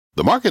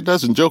The market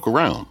doesn't joke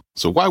around,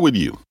 so why would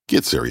you?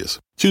 Get serious.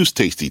 Choose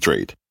Tasty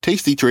Trade.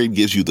 Tasty Trade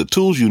gives you the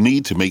tools you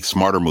need to make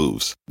smarter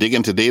moves. Dig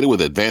into data with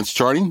advanced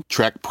charting,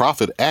 track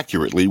profit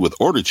accurately with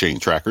order chain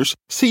trackers,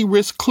 see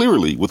risk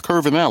clearly with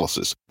curve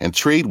analysis, and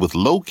trade with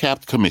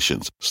low-capped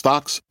commissions,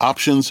 stocks,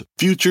 options,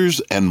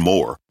 futures, and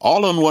more.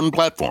 All on one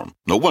platform.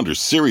 No wonder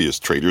serious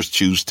traders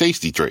choose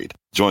Tasty Trade.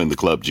 Join the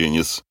club,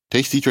 genius.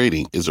 Tasty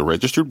Trading is a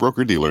registered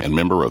broker-dealer and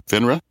member of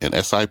FINRA and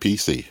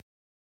SIPC.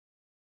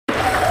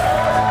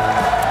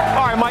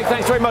 Mike,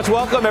 thanks very much.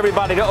 Welcome,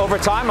 everybody, to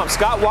Overtime. I'm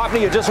Scott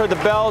Wapney. You just heard the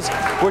bells.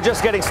 We're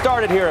just getting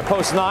started here at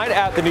Post 9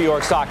 at the New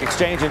York Stock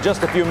Exchange. In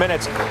just a few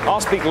minutes,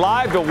 I'll speak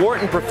live to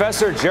Wharton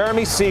professor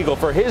Jeremy Siegel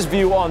for his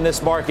view on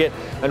this market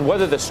and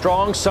whether the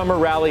strong summer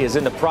rally is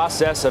in the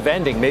process of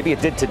ending. Maybe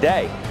it did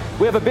today.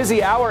 We have a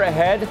busy hour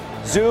ahead.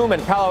 Zoom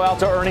and Palo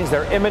Alto earnings,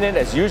 they're imminent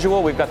as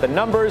usual. We've got the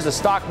numbers, the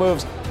stock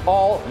moves,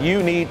 all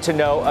you need to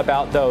know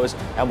about those,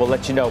 and we'll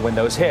let you know when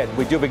those hit.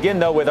 We do begin,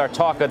 though, with our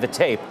talk of the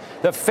tape.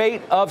 The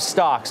fate of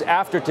stocks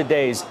after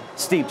today's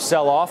steep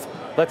sell-off.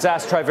 Let's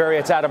ask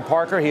Trivariate's Adam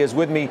Parker. He is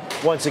with me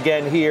once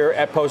again here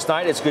at Post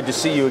 9. It's good to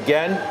see you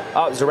again.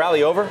 Is the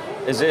rally over?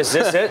 Is this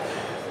it?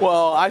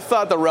 Well, I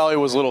thought the rally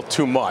was a little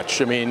too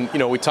much. I mean,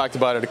 we talked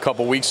about it a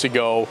couple weeks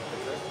ago.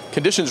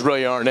 Conditions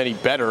really aren't any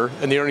better,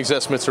 and the earnings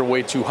estimates are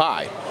way too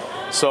high.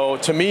 So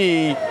to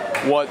me,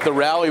 what the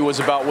rally was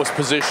about was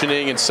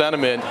positioning and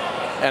sentiment.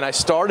 And I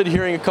started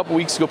hearing a couple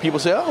weeks ago people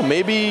say, oh,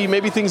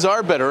 maybe things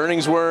are better.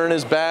 Earnings weren't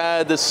as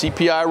bad. The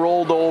CPI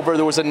rolled over.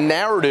 There was a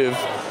narrative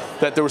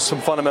that there was some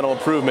fundamental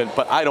improvement,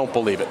 but I don't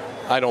believe it.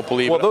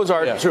 Well, those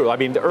aren't true. I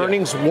mean, the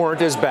earnings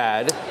weren't as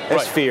bad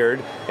as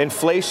feared.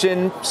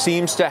 Inflation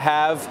seems to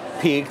have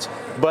peaked.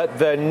 But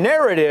the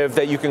narrative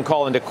that you can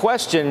call into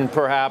question,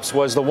 perhaps,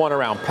 was the one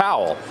around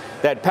Powell.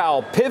 That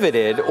Powell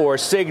pivoted or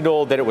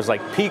signaled that it was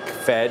like peak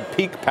Fed,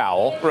 peak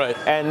Powell, right,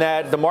 and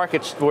that the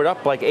markets were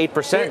up like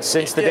 8%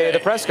 since the day of the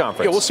press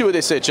conference. Yeah, we'll see what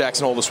they say at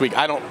Jackson Hole this week.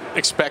 I don't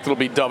expect it'll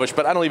be dovish,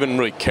 but I don't even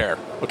really care.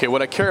 Okay,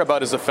 what I care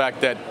about is the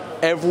fact that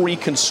every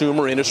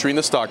consumer industry in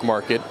the stock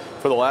market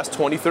for the last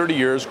 20, 30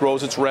 years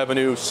grows its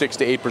revenue 6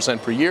 to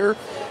 8% per year,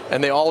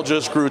 and they all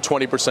just grew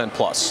 20%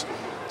 plus.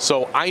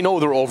 So I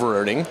know they're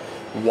over-earning.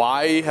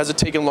 Why has it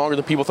taken longer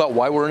than people thought?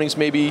 Why were earnings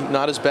maybe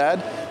not as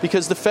bad?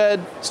 Because the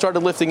Fed started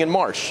lifting in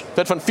March.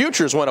 Fed fund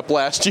futures went up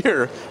last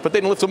year, but they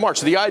didn't lift in March.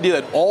 So the idea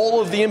that all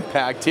of the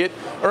impact hit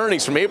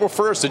earnings from April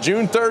 1st to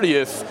June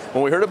 30th,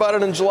 when we heard about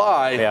it in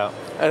July,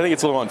 I think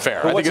it's a little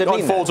unfair. I think it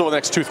unfolds over the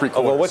next 2-3 quarters.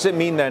 Well, what's it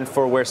mean then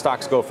for where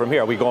stocks go from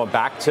here? Are we going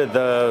back to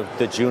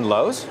the June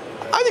lows?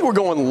 I think we're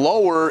going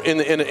lower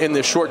in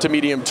the short to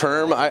medium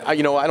term. I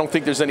don't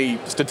think there's any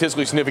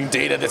statistically significant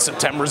data that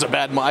September is a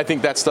bad month. I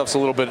think that stuff's a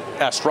little bit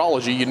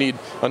astrology. You need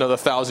another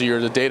 1,000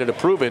 years of data to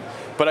prove it.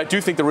 But I do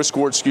think the risk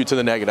reward skewed to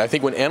the negative. I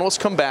think when analysts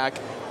come back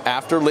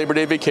after Labor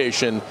Day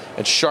vacation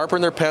and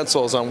sharpen their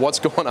pencils on what's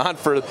going on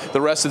for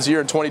the rest of this year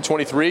in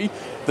 2023,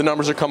 the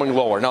numbers are coming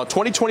lower. Now,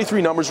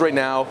 2023 numbers right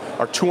now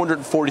are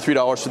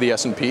 $243 for the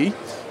S&P.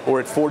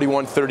 We're at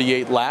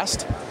 41.38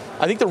 last.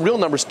 I think the real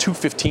number is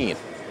 215.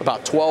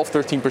 About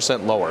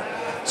 13% lower.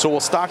 So will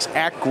stocks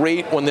act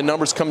great when the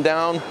numbers come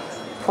down?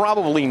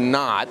 Probably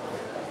not.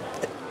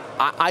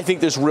 I think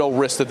there's real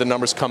risk that the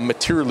numbers come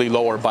materially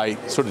lower by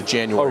sort of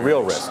January. A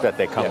real risk that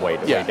they come way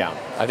down.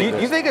 Do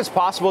you think it's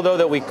possible, though,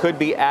 that we could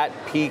be at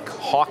peak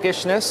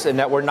hawkishness and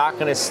that we're not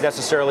going to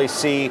necessarily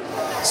see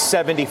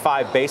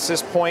 75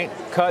 basis point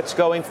cuts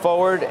going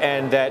forward,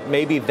 and that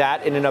maybe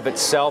that in and of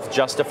itself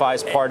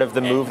justifies part of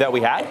the move that we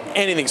had?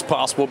 Anything's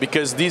possible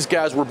because these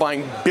guys were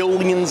buying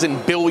billions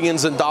and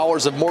billions of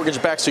dollars of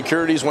mortgage-backed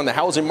securities when the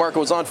housing market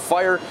was on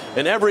fire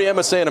in every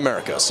MSA in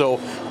America.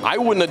 So I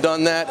wouldn't have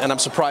done that, and I'm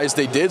surprised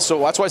they did. So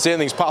that's why I say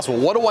anything's possible.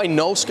 What do I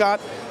know,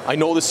 Scott? I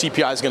know the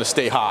CPI is going to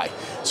stay high.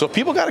 So if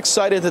people got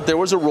excited that there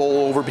was a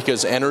rollover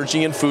because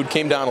energy and food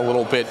came down a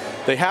little bit,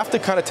 they have to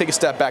kind of take a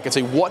step back and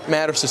say, what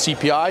matters to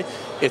CPI?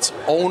 It's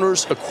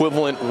owner's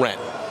equivalent rent.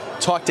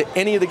 Talk to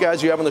any of the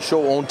guys you have on the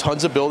show who own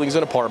tons of buildings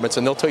and apartments,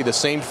 and they'll tell you the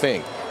same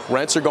thing.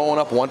 Rents are going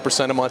up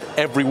 1% a month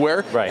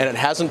everywhere, and it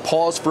hasn't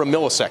paused for a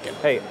millisecond.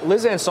 Hey,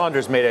 Liz Ann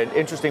Saunders made an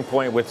interesting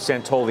point with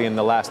Santoli in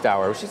the last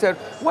hour. She said,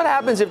 what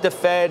happens if the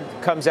Fed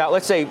comes out,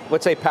 let's say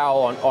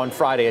Powell on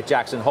Friday at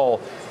Jackson Hole,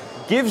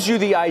 gives you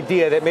the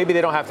idea that maybe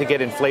they don't have to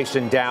get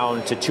inflation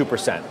down to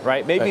 2%,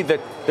 right? Maybe the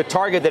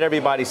target that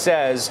everybody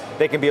says,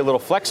 they can be a little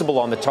flexible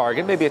on the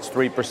target. Maybe it's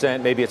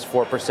 3%, maybe it's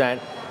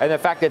 4%. And the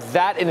fact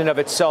that in and of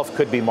itself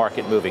could be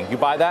market moving. You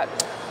buy that?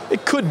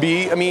 It could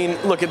be. I mean,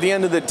 look, at the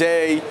end of the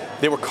day,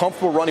 they were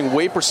comfortable running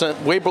way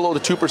below the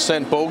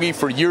 2% bogey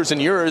for years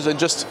and years and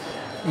just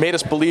made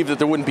us believe that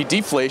there wouldn't be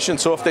deflation.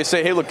 So if they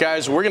say, hey, look,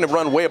 guys, we're going to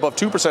run way above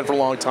 2% for a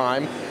long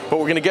time, but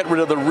we're going to get rid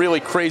of the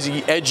really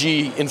crazy,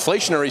 edgy,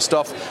 inflationary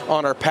stuff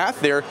on our path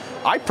there,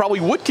 I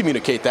probably would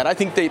communicate that. I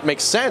think it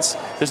makes sense.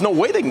 There's no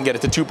way they can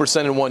get it to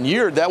 2% in 1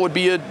 year. That would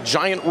be a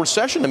giant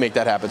recession to make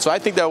that happen. So I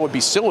think that would be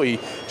silly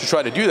to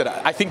try to do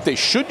that. I think they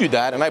should do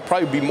that, and I'd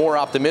probably be more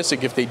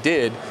optimistic if they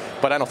did,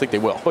 but I don't think they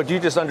will. But you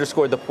just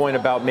underscored the point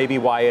about maybe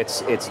why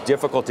it's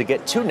difficult to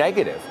get too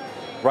negative.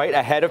 right,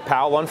 ahead of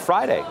Powell on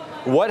Friday.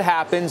 What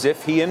happens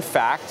if he, in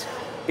fact,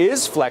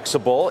 is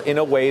flexible in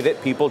a way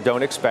that people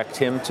don't expect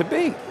him to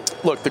be?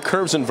 Look, the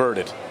curve's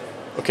inverted.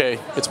 Okay,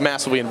 it's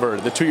massively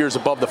inverted. The 2 years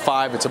above the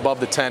 5, it's above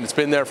the 10. It's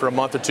been there for a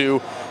month or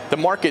two. The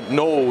market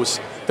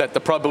knows that the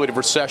probability of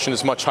recession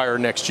is much higher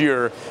next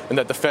year and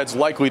that the Fed's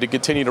likely to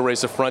continue to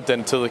raise the front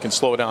end until they can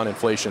slow down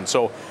inflation.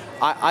 So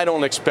I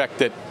don't expect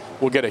that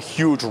we'll get a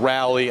huge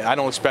rally. I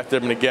don't expect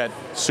them to get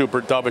super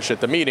dovish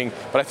at the meeting.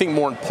 But I think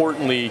more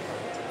importantly,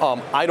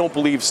 I don't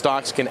believe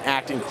stocks can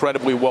act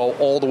incredibly well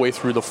all the way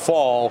through the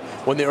fall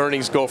when the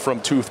earnings go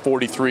from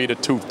 243 to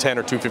 210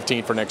 or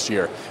 215 for next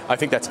year. I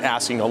think that's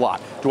asking a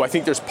lot. Do I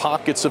think there's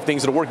pockets of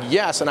things that work?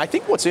 Yes, and I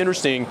think what's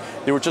interesting,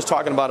 they were just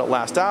talking about it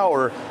last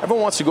hour,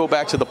 everyone wants to go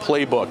back to the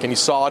playbook, and you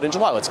saw it in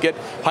July. Let's get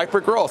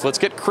hyper-growth, let's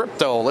get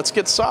crypto, let's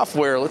get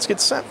software, let's get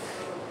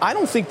I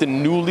don't think the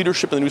new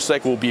leadership in the new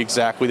cycle will be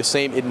exactly the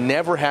same. It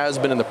never has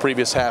been in the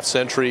previous half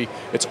century.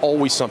 It's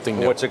always something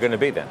new. What's it going to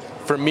be then?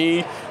 For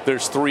me,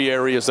 there's 3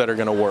 areas that are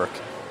going to work.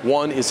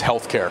 One is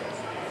healthcare,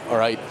 all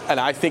right? And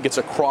I think it's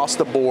across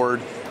the board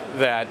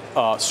that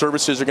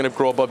services are going to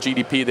grow above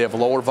GDP. They have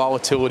lower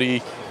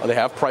volatility. They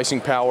have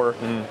pricing power.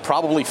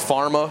 Probably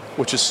pharma,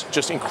 which is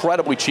just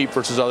incredibly cheap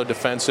versus other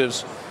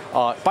defensives.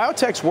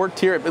 Biotech's worked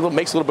here. It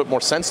makes a little bit more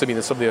sense to me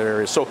than some of the other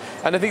areas. So,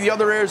 and I think the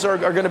other areas are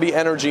going to be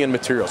energy and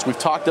materials. We've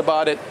talked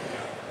about it.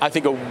 I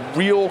think a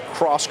real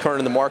cross current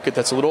in the market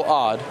that's a little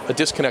odd, a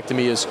disconnect to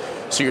me is,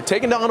 so you're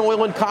taking down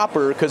oil and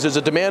copper because there's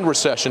a demand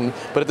recession,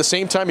 but at the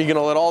same time, you're going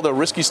to let all the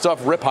risky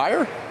stuff rip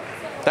higher?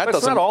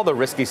 That's not all the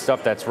risky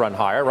stuff that's run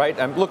higher, right?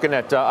 I'm looking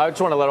at, I just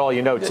want to let all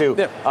you know, too,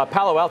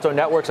 Palo Alto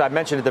Networks, I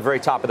mentioned at the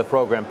very top of the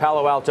program,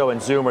 Palo Alto and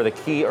Zoom are the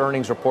key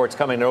earnings reports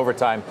coming in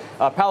overtime.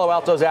 Palo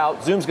Alto's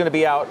out, Zoom's going to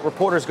be out,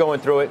 reporters going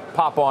through it,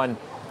 pop on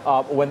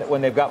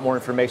when they've got more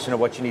information of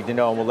what you need to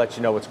know, and we'll let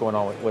you know what's going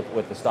on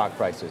with the stock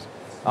prices.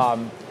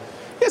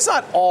 It's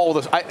not all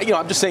the,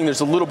 I'm just saying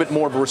there's a little bit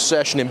more of a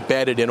recession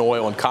embedded in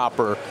oil and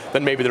copper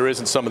than maybe there is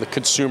in some of the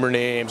consumer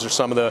names or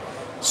some of the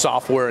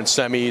software and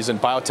semis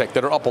and biotech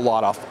that are up a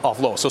lot off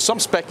low. So some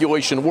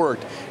speculation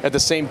worked. At the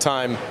same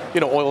time,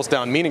 oil's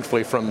down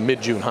meaningfully from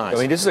mid-June highs.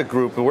 I mean, this is a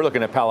group, we're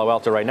looking at Palo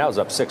Alto right now, is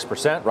up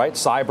 6%, right?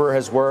 Cyber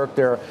has worked.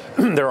 There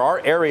are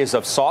areas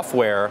of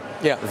software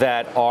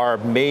that are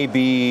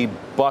maybe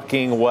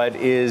bucking what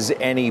is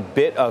any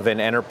bit of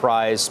an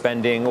enterprise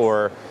spending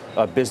or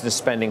a business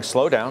spending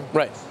slowdown.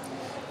 Right.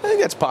 I think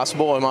that's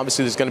possible. And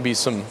obviously there's going to be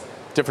some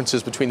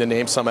differences between the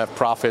names. Some have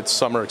profits,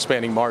 some are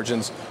expanding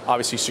margins.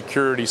 Obviously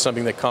security is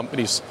something that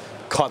companies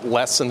cut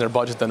less in their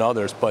budget than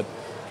others. But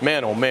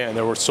man, oh man,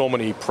 there were so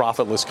many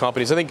profitless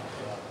companies. I think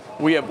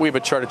we have a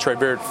chart at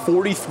Trivariate.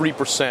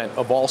 43%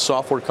 of all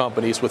software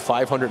companies with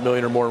 500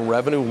 million or more in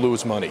revenue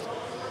lose money.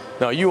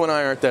 Now, you and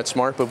I aren't that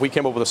smart, but if we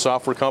came up with a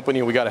software company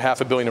and we got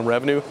 $500 million in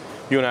revenue,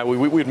 you and I,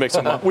 we'd make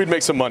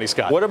some money,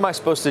 Scott. What am I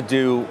supposed to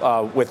do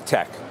with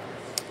tech?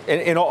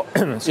 In all,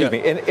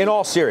 in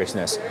all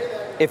seriousness,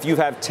 if you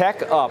have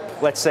tech up,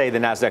 let's say the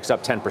Nasdaq's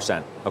up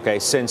 10%, okay,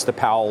 since the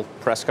Powell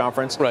press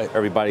conference, right?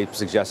 Everybody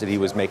suggested he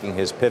was making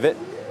his pivot.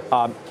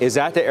 Is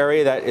that the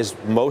area that is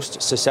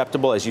most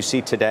susceptible, as you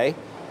see today,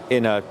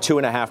 in a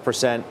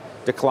 2.5%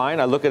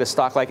 decline? I look at a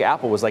stock like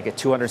Apple was like at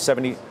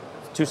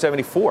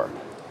 274.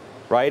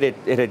 Right,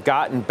 it had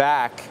gotten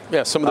back.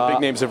 Yeah, some of the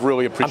big names have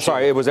really appreciated. I'm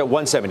sorry, it was at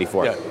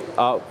 174. Yeah.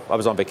 I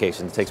was on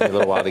vacation. It takes me a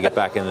little while to get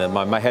back in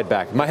my head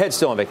back. My head's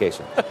still on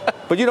vacation.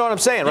 But you know what I'm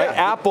saying, right?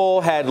 Yeah. Apple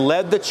had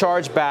led the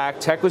charge back.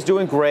 Tech was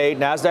doing great.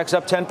 Nasdaq's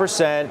up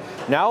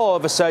 10%. Now all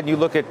of a sudden you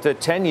look at the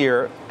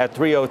 10-year at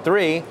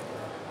 303,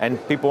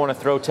 and people want to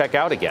throw tech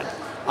out again.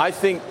 I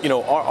think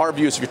our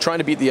view is if you're trying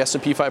to beat the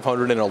S&P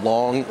 500 in a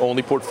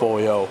long-only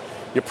portfolio,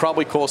 you're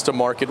probably close to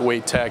market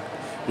weight tech.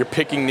 You're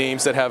picking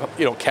names that have,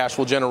 cash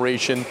flow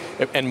generation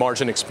and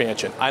margin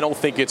expansion. I don't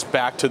think it's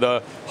back to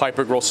the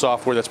hyper-growth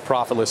software that's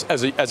profitless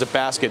as a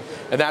basket,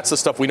 and that's the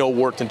stuff we know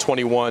worked in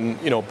 21,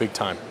 big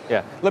time.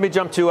 Yeah. Let me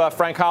jump to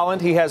Frank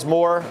Holland. He has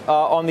more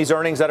on these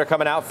earnings that are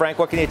coming out. Frank,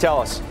 what can you tell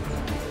us?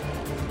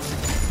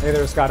 Hey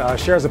there, Scott.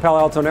 Shares of Palo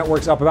Alto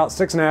Networks up about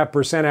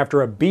 6.5%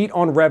 after a beat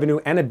on revenue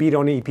and a beat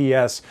on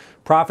EPS.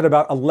 Profit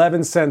about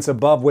 11 cents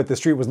above what the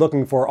street was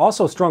looking for.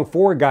 Also strong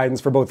forward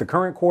guidance for both the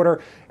current quarter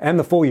and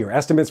the full year.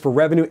 Estimates for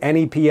revenue and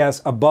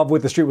EPS above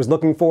what the street was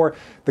looking for.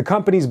 The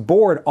company's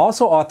board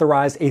also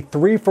authorized a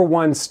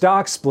 3-for-1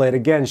 stock split.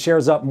 Again,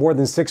 shares up more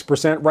than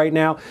 6% right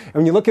now. And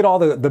when you look at all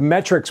the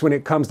metrics when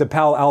it comes to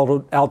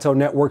Palo Alto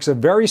Networks, a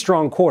very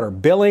strong quarter.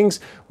 Billings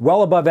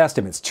well above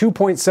estimates.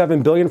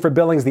 $2.7 billion for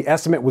billings. The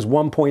estimate was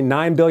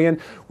 $1.9 billion.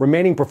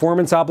 Remaining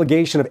performance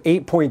obligation of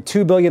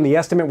 $8.2 billion. The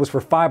estimate was for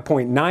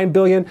 $5.9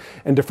 billion.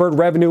 And deferred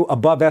revenue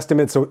above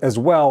estimates as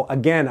well.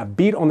 Again, a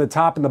beat on the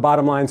top and the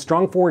bottom line,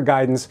 strong forward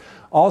guidance.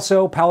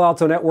 Also, Palo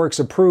Alto Networks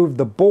approved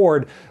the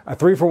board a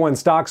 3-for-1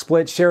 stock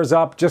split. Shares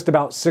up just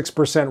about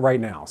 6% right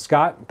now.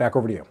 Scott, back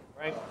over to you.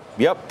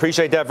 Yep,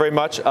 appreciate that very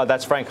much.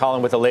 That's Frank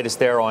Holland with the latest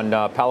there on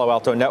Palo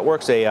Alto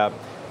Networks, a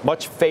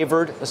much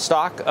favored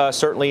stock,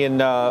 certainly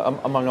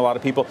among a lot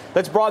of people.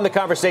 Let's broaden the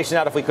conversation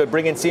out if we could.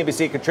 Bring in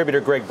CNBC contributor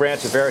Greg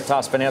Branch of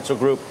Veritas Financial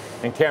Group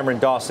and Cameron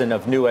Dawson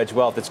of New Edge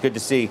Wealth. It's good to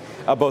see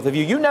both of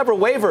you. You never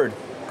wavered,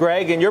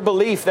 Greg, in your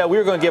belief that we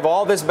were going to give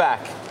all this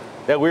back,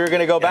 that we were going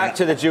to go back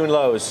to the June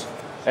lows.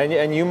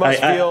 And you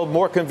must feel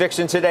more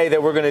conviction today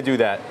that we're going to do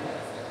that.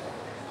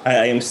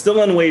 I am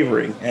still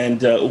unwavering.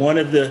 And one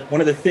of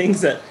the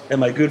things that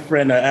my good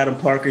friend Adam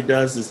Parker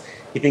does is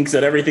he thinks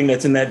that everything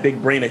that's in that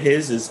big brain of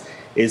his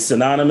is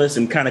synonymous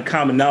and kind of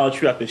common knowledge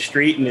throughout the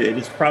street, and it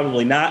is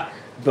probably not.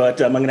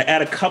 But I'm going to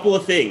add a couple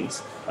of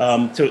things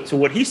to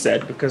what he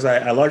said, because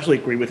I largely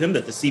agree with him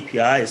that the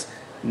CPI is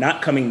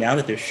not coming down,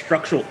 that there's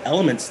structural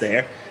elements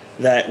there,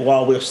 that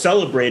while we're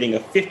celebrating a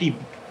 50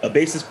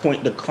 basis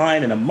point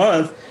decline in a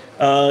month,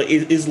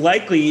 is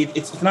likely,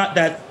 it's not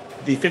that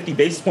the 50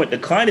 basis point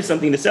decline is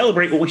something to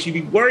celebrate. What we should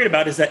be worried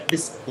about is that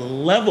this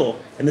level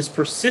and this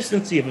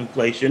persistency of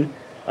inflation,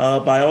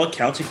 by all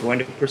accounts, are going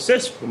to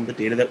persist from the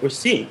data that we're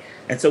seeing.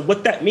 And so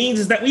what that means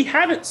is that we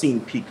haven't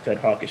seen peak Fed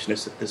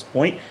hawkishness at this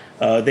point.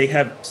 They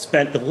have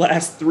spent the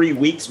last 3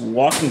 weeks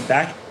walking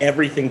back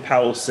everything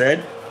Powell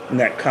said in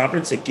that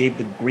conference that gave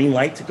the green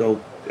light to go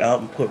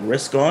out and put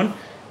risk on.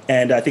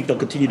 And I think they'll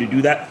continue to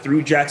do that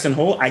through Jackson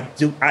Hole. I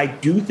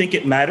do think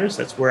it matters.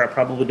 That's where I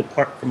probably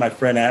depart from my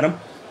friend Adam.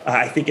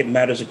 I think it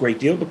matters a great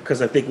deal,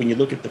 because I think when you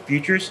look at the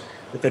futures,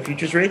 the Fed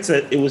futures rates,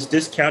 it was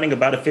discounting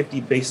about a 50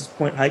 basis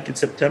point hike in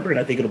September, and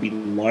I think it'll be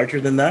larger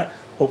than that,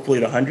 hopefully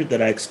the 100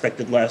 that I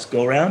expected last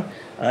go around.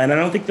 And I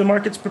don't think the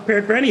market's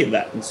prepared for any of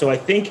that. And so I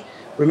think,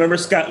 remember,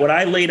 Scott, what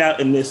I laid out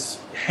in this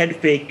head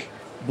fake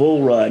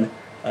bull run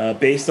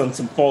based on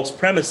some false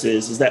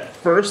premises is that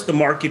first the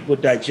market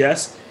would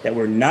digest that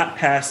we're not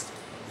past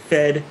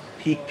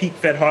peak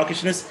Fed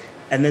hawkishness,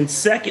 and then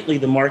secondly,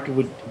 the market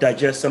would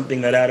digest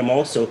something that Adam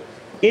also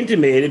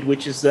intimated,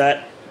 which is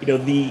that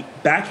the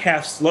back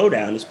half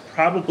slowdown is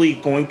probably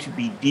going to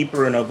be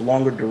deeper and of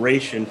longer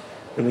duration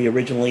than we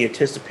originally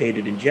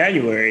anticipated in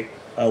January,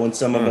 when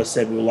some of us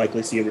said we'll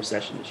likely see a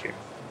recession this year.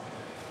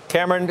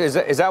 Cameron, is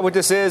that what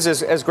this is?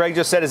 As Greg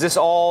just said, is this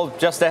all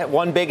just that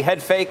one big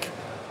head fake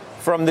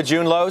from the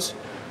June lows?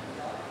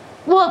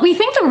 Well, we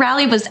think the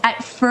rally was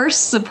at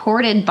first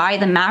supported by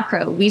the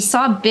macro. We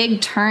saw big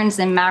turns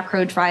in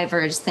macro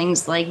drivers,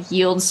 things like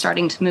yields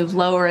starting to move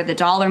lower, the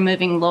dollar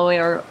moving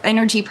lower,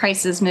 energy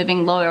prices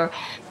moving lower.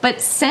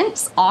 But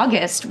since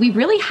August, we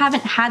really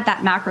haven't had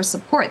that macro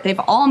support. They've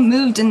all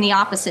moved in the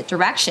opposite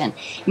direction,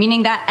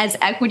 meaning that as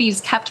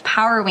equities kept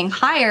powering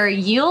higher,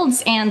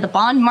 yields and the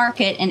bond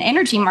market and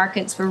energy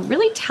markets were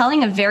really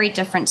telling a very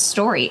different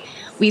story.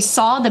 We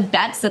saw the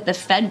bets that the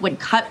Fed would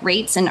cut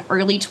rates in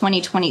early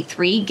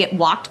 2023 get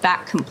walked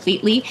back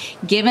completely,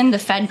 given the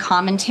Fed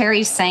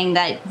commentary saying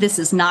that this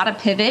is not a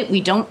pivot, we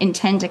don't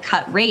intend to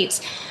cut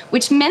rates,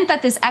 which meant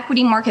that this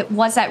equity market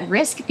was at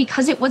risk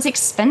because it was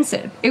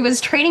expensive. It was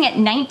trading at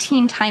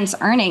 19 times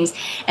earnings,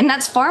 and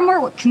that's far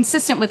more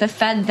consistent with a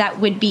Fed that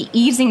would be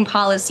easing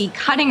policy,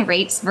 cutting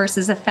rates,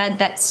 versus a Fed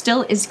that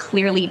still is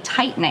clearly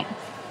tightening.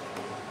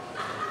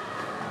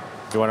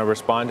 Do you want to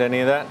respond to any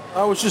of that?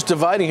 I was just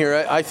dividing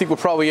here. I think we're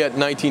probably at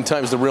 19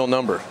 times the real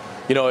number.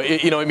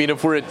 I mean,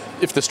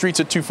 if the street's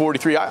at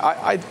 243,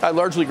 I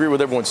largely agree with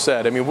what everyone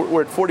said. I mean,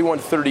 we're at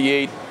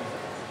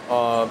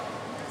 41.38.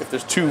 If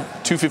there's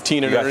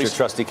 215 in earnings, you got your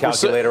trusty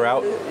calculator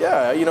out.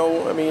 Yeah,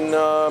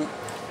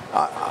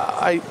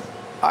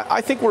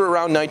 I think we're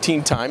around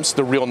 19 times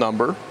the real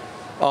number.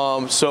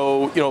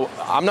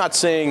 I'm not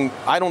saying,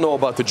 I don't know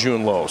about the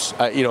June lows.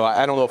 I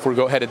don't know if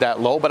we're headed that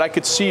low, but I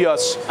could see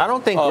us. I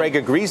don't think Greg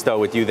agrees, though,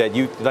 with you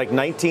that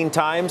 19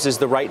 times is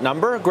the right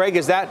number. Greg,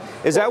 is that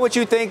what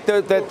you think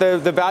that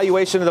the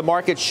valuation of the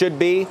market should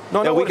be?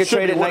 No, that we could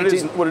trade at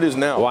 19? What it is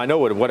now. Well, I know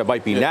what it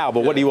might be now,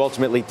 but what do you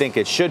ultimately think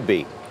it should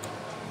be?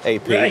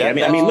 AP. Right,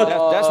 look,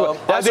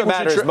 that's what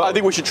matters. I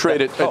think we should trade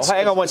it.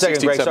 Hang on one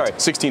second, Greg. Sorry.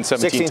 16,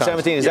 17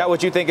 times. Is that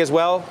what you think as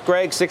well,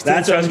 Greg? 16,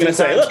 that's what I was going to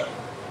say. Times? Look,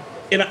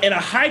 in a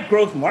high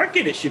growth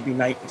market, it should be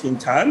 19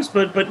 times,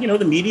 but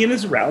the median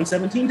is around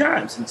 17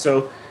 times. And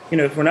so,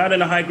 if we're not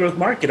in a high growth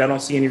market, I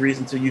don't see any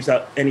reason to use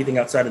anything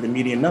outside of the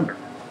median number.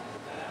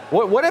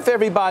 What if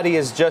everybody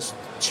is just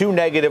too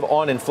negative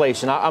on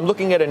inflation? I'm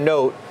looking at a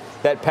note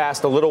that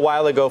passed a little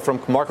while ago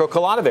from Marko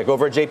Kolanovic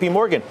over at JP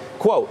Morgan.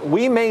 Quote,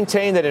 "We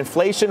maintain that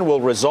inflation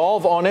will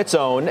resolve on its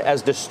own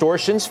as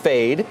distortions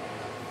fade,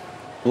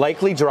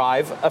 likely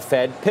drive a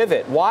Fed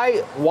pivot."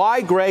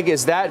 Why, Greg,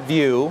 is that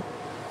view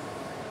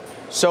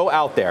so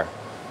out there?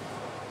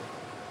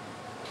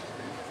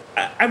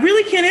 I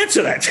really can't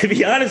answer that, to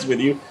be honest with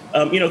you.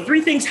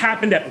 Three things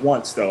happened at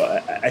once, though.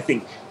 I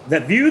think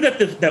that view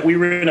that we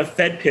were in a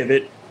Fed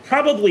pivot,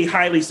 probably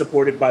highly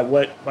supported by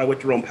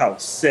what Jerome Powell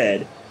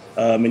said.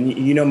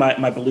 And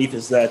my belief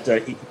is that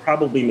he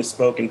probably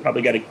misspoke and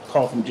probably got a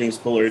call from James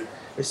Bullard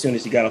as soon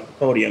as he got off the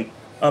podium.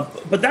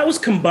 But that was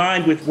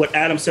combined with what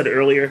Adam said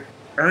earlier,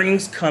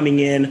 earnings coming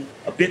in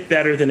a bit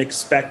better than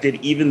expected,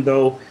 even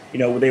though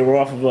they were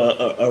off of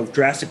a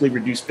drastically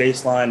reduced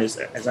baseline,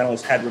 as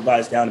analysts had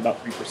revised down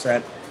about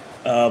 3%.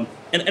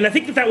 And I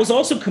think that was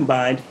also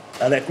combined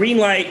that green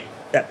light,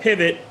 that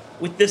pivot,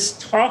 with this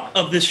talk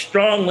of this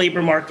strong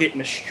labor market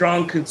and a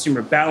strong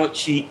consumer balance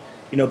sheet.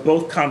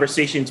 Both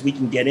conversations we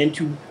can get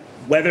into,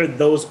 whether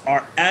those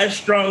are as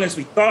strong as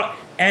we thought,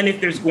 and if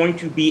there's going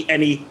to be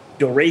any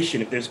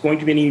duration, if there's going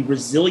to be any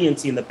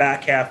resiliency in the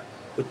back half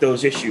with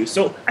those issues.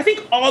 So I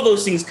think all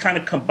those things kind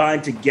of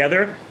combine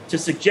together to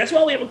suggest,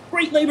 well, we have a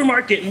great labor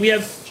market and we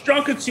have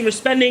strong consumer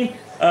spending.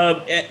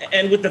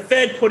 And with the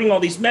Fed putting all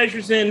these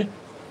measures in,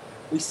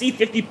 we see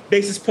 50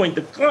 basis point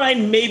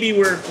decline. Maybe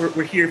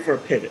we're here for a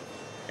pivot.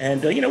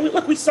 And,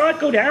 we saw it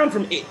go down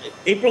from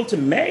April to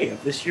May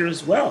of this year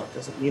as well. It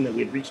doesn't mean that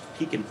we had reached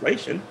peak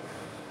inflation.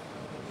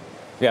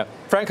 Yeah.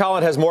 Frank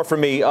Holland has more for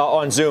me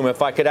on Zoom.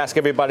 If I could ask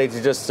everybody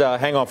to just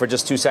hang on for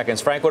just 2 seconds.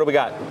 Frank, what do we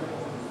got?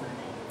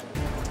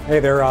 Hey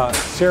there,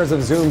 shares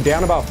of Zoom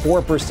down about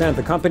 4%.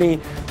 The company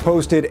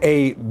posted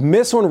a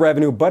miss on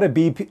revenue, but a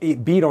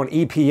beat on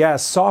EPS.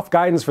 Soft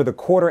guidance for the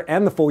quarter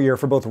and the full year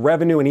for both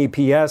revenue and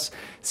EPS.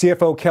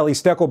 CFO Kelly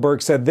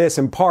Steckelberg said this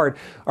in part: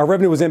 our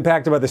revenue was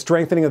impacted by the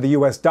strengthening of the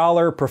U.S.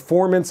 dollar,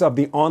 performance of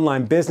the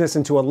online business,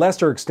 and to a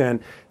lesser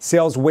extent,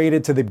 sales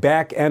weighted to the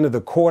back end of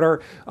the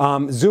quarter.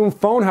 Zoom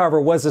Phone,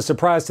 however, was a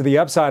surprise to the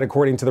upside,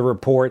 according to the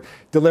report.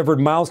 Delivered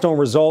milestone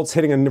results,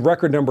 hitting a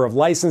record number of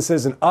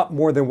licenses and up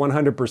more than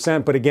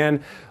 100%. But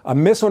again, a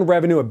miss on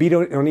revenue, a beat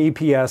on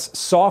EPS,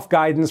 soft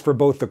guidance for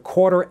both the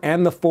quarter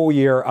and the full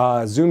year.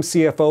 Zoom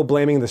CFO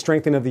blaming the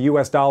strengthening of the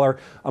U.S. dollar,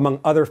 among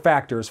other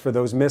factors, for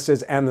those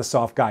misses and the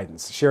soft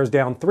guidance. Shares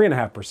down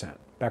 3.5%.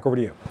 Back over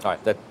to you. All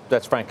right,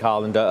 that's Frank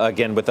Holland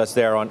again with us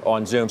there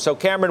on Zoom. So,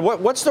 Cameron,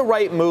 what's the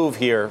right move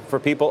here for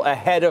people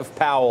ahead of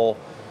Powell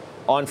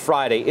on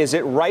Friday? Is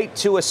it right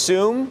to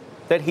assume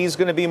that he's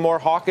going to be more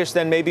hawkish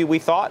than maybe we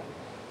thought?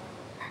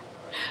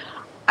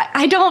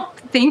 I don't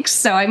think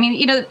so. I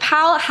mean,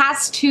 Powell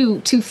has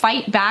to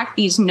fight back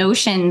these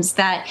notions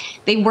that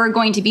they were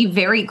going to be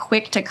very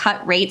quick to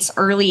cut rates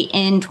early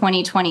in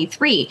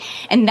 2023.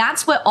 And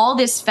that's what all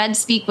this Fed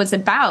speak was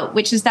about,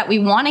 which is that we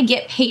want to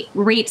get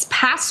rates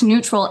past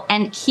neutral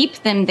and keep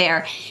them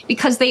there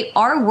because they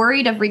are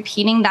worried of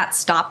repeating that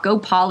stop-go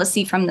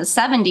policy from the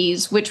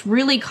 70s, which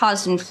really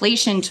caused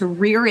inflation to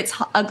rear its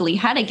ugly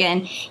head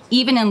again,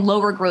 even in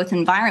lower growth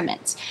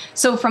environments.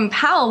 So from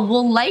Powell,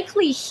 we'll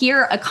likely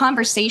hear a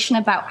conversation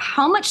about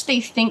how much they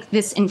think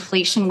this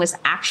inflation was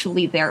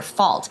actually their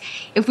fault.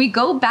 If we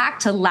go back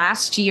to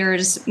last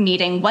year's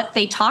meeting, what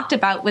they talked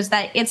about was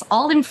that it's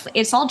all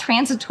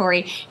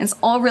transitory. It's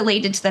all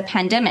related to the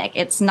pandemic.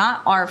 It's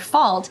not our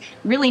fault,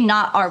 really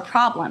not our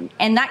problem.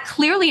 And that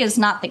clearly is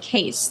not the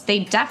case. They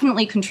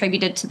definitely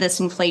contributed to this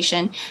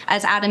inflation,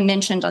 as Adam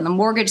mentioned, on the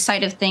mortgage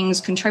side of things,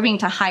 contributing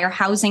to higher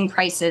housing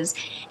prices.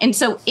 And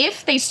so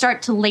if they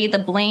start to lay the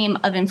blame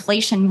of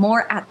inflation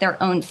more at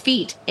their own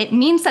feet, it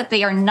means that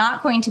they are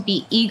not going to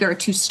be eager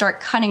to start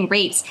cutting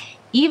rates,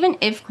 even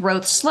if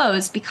growth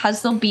slows,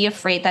 because they'll be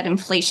afraid that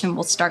inflation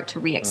will start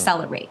to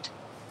reaccelerate.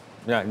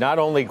 Yeah, not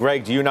only,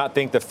 Greg, do you not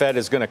think the Fed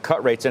is going to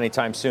cut rates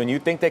anytime soon? You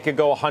think they could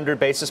go 100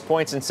 basis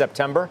points in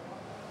September?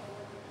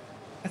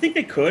 I think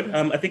they could.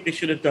 I think they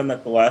should have done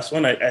that the last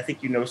one. I think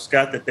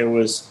Scott, that there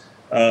was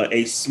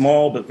a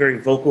small but very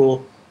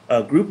vocal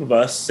group of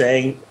us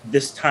saying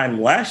this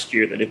time last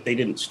year that if they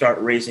didn't start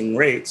raising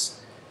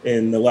rates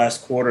in the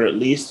last quarter at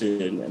least,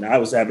 and I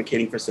was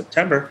advocating for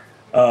September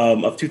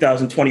of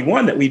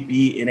 2021, that we'd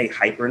be in a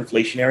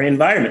hyperinflationary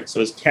environment.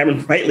 So as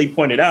Cameron rightly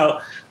pointed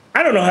out,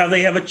 I don't know how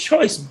they have a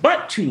choice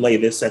but to lay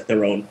this at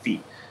their own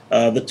feet.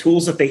 The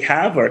tools that they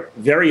have are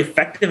very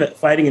effective at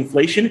fighting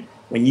inflation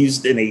when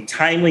used in a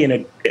timely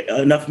and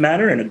enough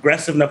manner, an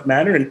aggressive enough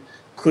manner. And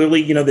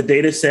clearly, the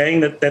data is saying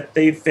that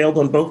they've failed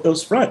on both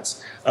those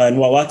fronts. And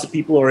while lots of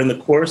people are in the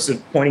course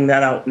of pointing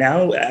that out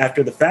now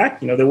after the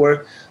fact, there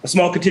were a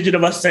small contingent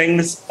of us saying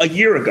this a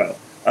year ago,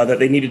 that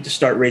they needed to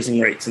start raising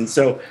rates. And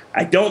so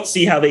I don't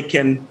see how they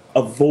can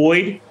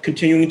avoid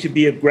continuing to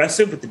be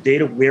aggressive with the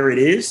data where it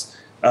is.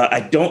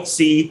 I don't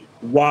see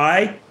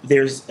why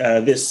there's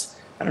this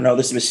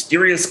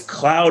mysterious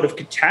cloud of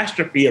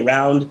catastrophe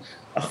around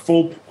a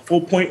full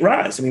point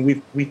rise. I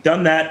mean, we've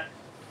done that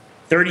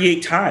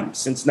 38 times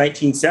since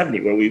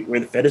 1970, where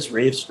the Fed has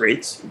raised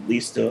rates at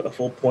least a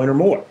full point or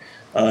more.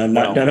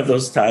 None of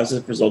those times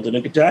have resulted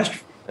in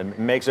catastrophe. It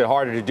makes it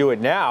harder to do it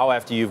now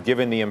after you've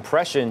given the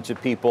impression to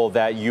people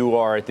that you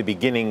are at the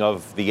beginning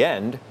of the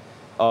end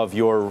of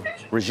your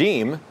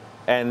regime,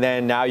 and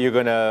then now you're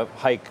going to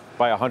hike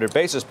by 100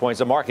 basis points.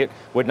 The market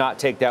would not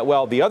take that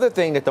well. The other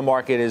thing that the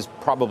market is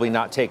probably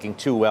not taking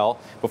too well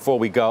before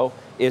we go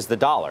is the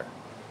dollar.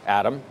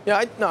 Adam,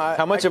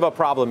 how much of a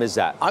problem is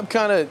that? I'm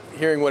kind of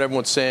hearing what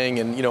everyone's saying,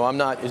 and I'm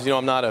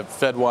not a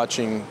Fed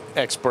watching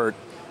expert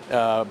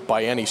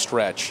by any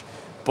stretch,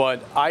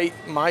 but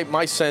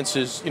my sense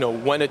is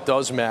when it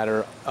does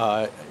matter,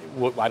 I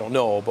don't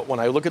know, but when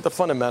I look at the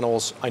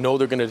fundamentals, I know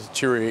they're going to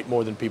deteriorate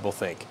more than people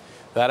think.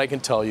 That I can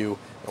tell you.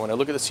 And when I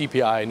look at the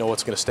CPI, I know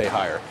it's going to stay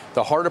higher.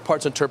 The harder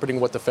part's interpreting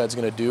what the Fed's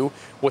going to do.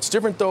 What's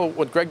different, though,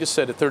 what Greg just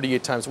said at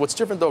 38 times, what's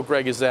different, though,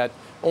 Greg, is that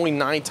only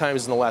 9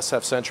 times in the last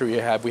half century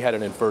we had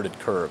an inverted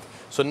curve.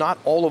 So not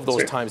all of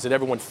those times did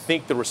everyone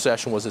think the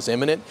recession was as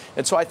imminent.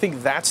 And so I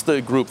think that's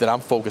the group that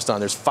I'm focused on.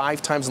 There's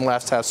 5 times in the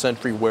last half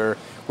century where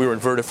we were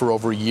inverted for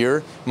over a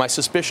year. My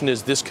suspicion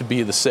is this could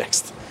be the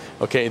 6th.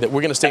 Okay, that we're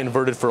going to stay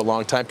inverted for a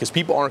long time because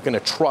people aren't going to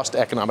trust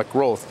economic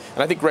growth.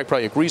 And I think Greg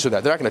probably agrees with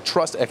that. They're not going to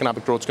trust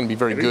economic growth is going to be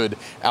very good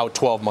out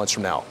 12 months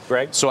from now.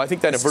 Greg? So I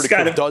think that inverted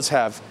curve does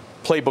have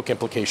playbook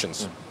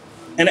implications.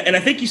 And I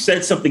think you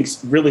said something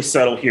really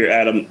subtle here,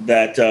 Adam,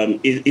 that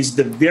is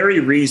the very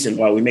reason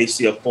why we may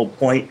see a full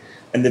point,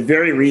 and the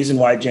very reason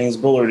why James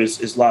Bullard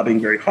is lobbying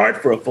very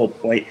hard for a full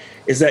point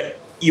is that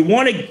you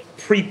want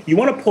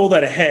to pull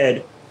that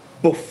ahead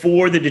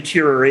before the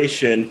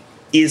deterioration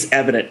is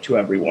evident to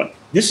everyone.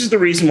 This is the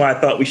reason why I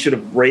thought we should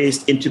have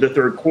raised into the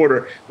third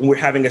quarter when we're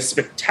having a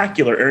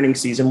spectacular earnings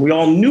season. We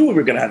all knew we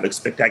were going to have a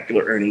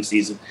spectacular earnings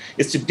season.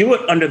 Is to do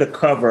it under the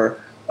cover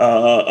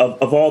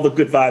of all the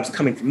good vibes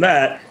coming from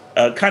that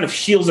kind of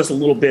shields us a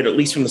little bit, at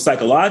least from the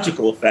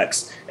psychological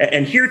effects.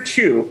 And here,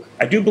 too,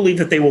 I do believe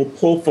that they will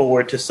pull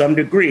forward to some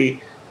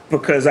degree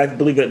because I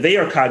believe that they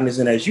are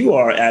cognizant, as you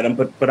are, Adam,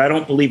 but I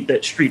don't believe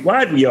that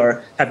street-wide we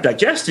have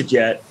digested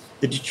yet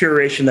the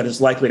deterioration that is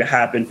likely to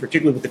happen,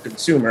 particularly with the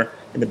consumer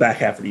in the back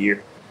half of the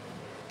year.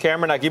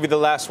 Cameron, I give you the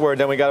last word,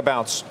 then we got to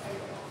bounce.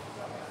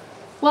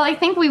 Well, I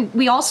think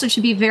we also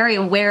should be very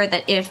aware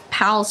that if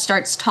Powell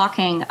starts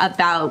talking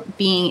about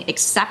being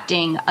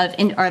accepting of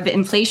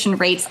inflation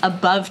rates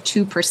above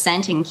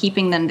 2% and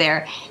keeping them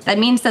there, that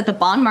means that the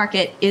bond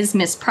market is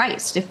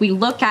mispriced. If we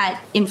look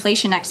at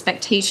inflation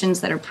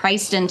expectations that are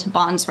priced into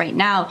bonds right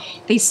now,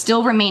 they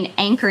still remain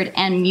anchored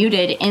and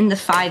muted in the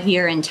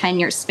 5-year and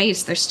 10-year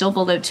space. They're still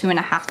below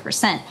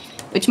 2.5%.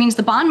 Which means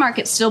the bond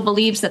market still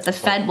believes that the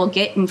Fed will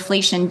get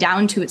inflation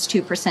down to its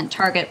 2%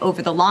 target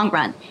over the long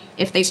run.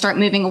 If they start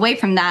moving away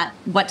from that,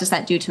 what does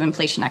that do to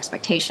inflation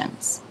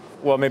expectations?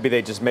 Well, maybe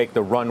they just make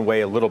the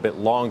runway a little bit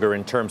longer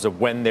in terms of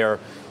when they're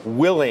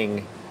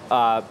willing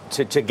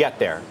to get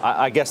there.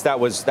 I guess that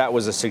was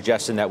a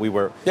suggestion that we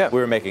were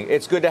making.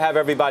 It's good to have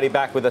everybody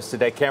back with us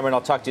today. Cameron,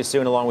 I'll talk to you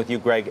soon, along with you,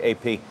 Greg,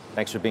 AP.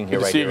 Thanks for being here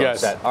right here on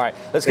set. All right,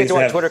 let's get to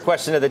our Twitter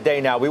question of the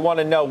day now. We want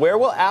to know, where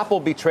will Apple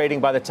be trading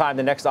by the time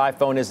the next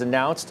iPhone is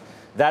announced?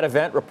 That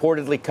event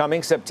reportedly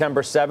coming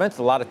September 7th.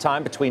 A lot of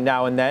time between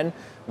now and then.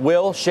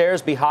 Will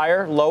shares be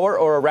higher, lower,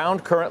 or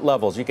around current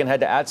levels? You can head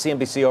to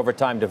 @CNBC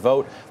Overtime to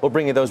vote. We'll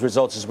bring you those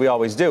results as we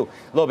always do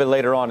a little bit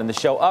later on in the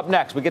show. Up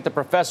next, we get the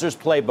professor's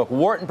playbook.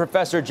 Wharton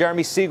professor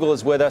Jeremy Siegel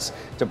is with us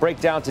to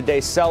break down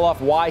today's sell-off,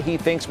 why he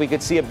thinks we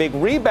could see a big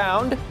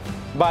rebound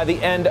by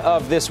the end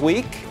of this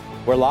week.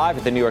 We're live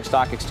at the New York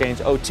Stock Exchange.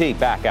 OT,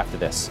 back after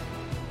this.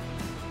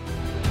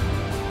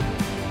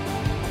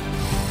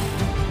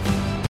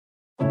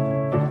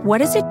 What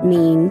does it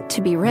mean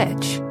to be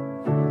rich?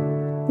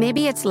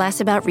 Maybe it's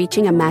less about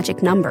reaching a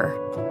magic number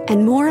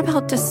and more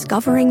about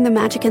discovering the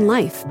magic in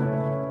life.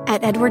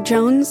 At Edward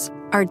Jones,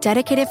 our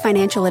dedicated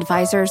financial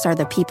advisors are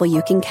the people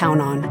you can count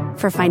on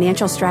for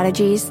financial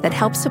strategies that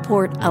help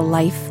support a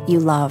life you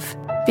love.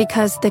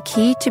 Because the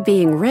key to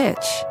being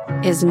rich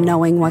is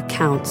knowing what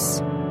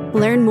counts.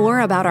 Learn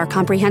more about our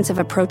comprehensive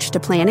approach to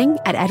planning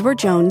at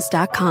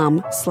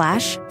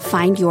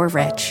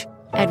edwardjones.com/findyourrich.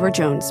 Edward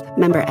Jones,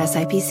 member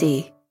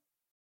SIPC.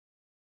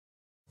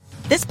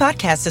 This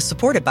podcast is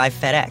supported by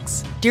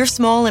FedEx. Dear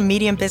small and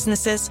medium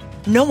businesses,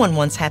 no one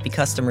wants happy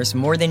customers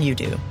more than you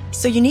do.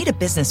 So you need a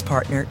business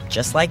partner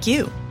just like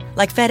you.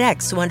 Like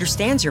FedEx, who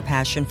understands your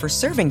passion for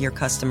serving your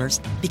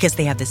customers because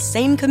they have the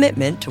same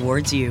commitment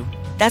towards you.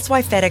 That's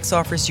why FedEx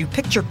offers you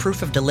picture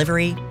proof of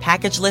delivery,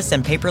 packageless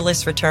and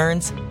paperless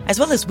returns, as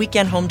well as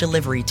weekend home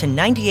delivery to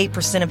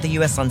 98% of the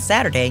U.S. on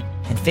Saturday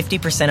and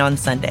 50% on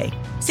Sunday.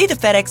 See the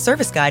FedEx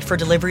service guide for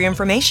delivery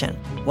information.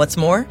 What's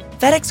more,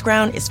 FedEx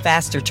Ground is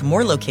faster to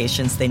more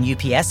locations than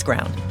UPS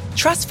Ground.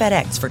 Trust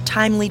FedEx for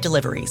timely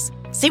deliveries.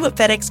 See what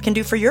FedEx can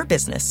do for your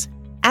business.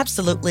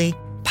 Absolutely,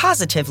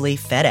 positively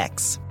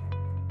FedEx.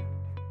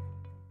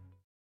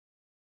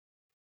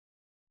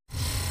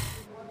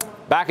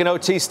 Back in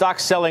OT,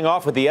 stocks selling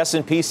off with the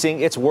S&P seeing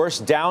its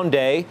worst down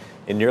day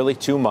in nearly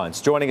 2 months.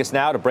 Joining us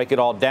now to break it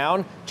all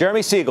down,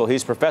 Jeremy Siegel.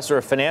 He's professor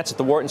of finance at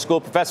the Wharton School.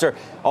 Professor,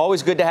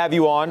 always good to have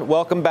you on.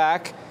 Welcome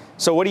back.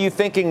 So what are you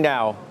thinking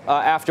now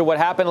after what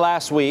happened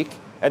last week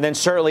and then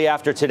certainly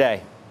after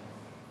today?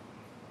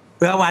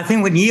 Well, I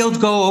think when yields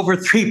go over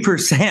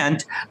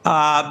 3%,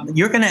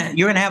 you're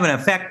gonna have an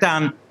effect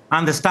on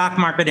the stock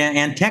market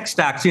and tech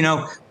stocks. You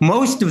know,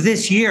 most of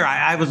this year,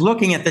 I was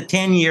looking at the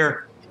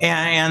 10-year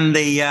and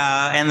the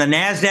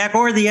NASDAQ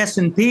or the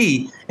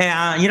S&P.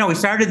 We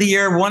started the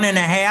year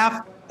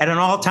 1.5 at an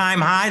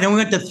all-time high. Then we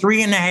went to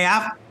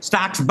 3.5.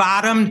 Stocks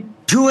bottomed,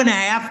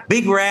 2.5,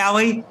 big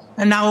rally,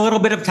 and now a little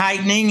bit of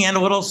tightening and a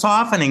little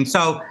softening.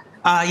 So,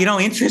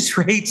 interest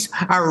rates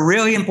are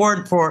really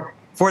important for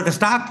the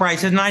stock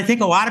prices. And I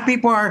think a lot of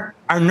people are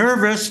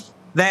nervous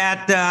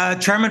that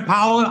Chairman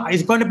Powell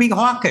is going to be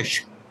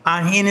hawkish.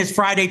 in his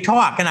Friday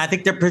talk, and I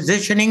think they're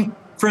positioning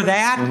for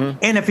that. Mm-hmm.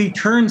 And if he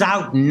turns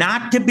out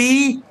not to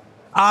be,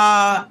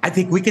 I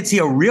think we could see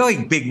a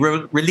really big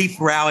relief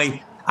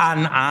rally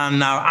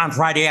on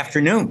Friday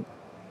afternoon.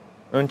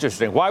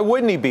 Interesting. Why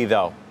wouldn't he be,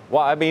 though?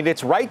 Well, I mean,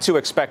 it's right to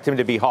expect him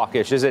to be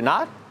hawkish, is it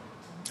not?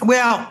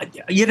 Well,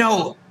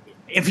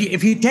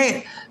 if you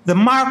take the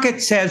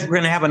market says we're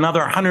going to have another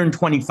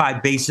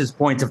 125 basis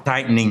points of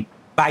tightening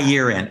by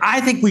year end.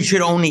 I think we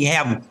should only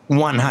have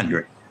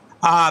 100.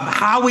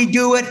 How we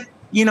do it,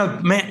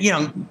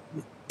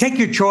 take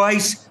your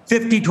choice,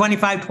 50,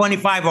 25,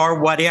 25, or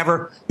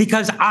whatever,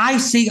 because I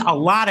see a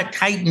lot of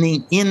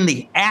tightening in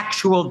the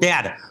actual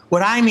data.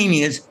 What I mean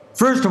is,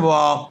 first of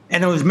all,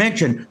 and it was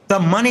mentioned, the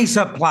money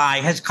supply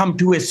has come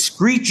to a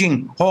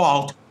screeching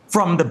halt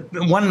from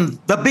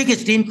the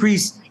biggest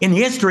increase in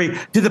history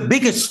to the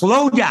biggest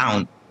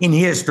slowdown in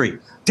history.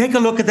 Take a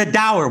look at the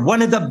dollar,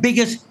 one of the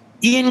biggest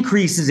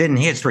increases in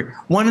history,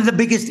 one of the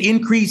biggest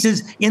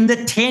increases in the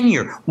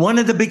 10-year, one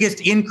of the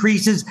biggest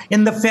increases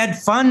in the Fed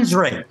funds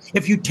rate.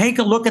 If you take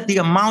a look at the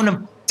amount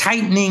of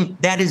tightening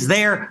that is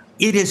there,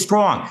 it is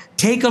strong.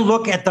 Take a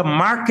look at the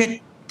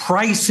market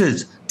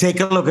prices.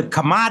 Take a look at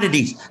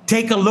commodities.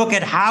 Take a look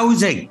at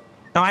housing.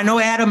 Now, I know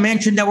Adam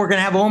mentioned that we're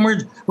going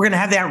to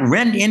have that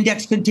rent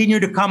index continue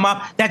to come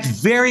up. That's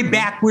very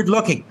backward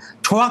looking.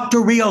 Talk to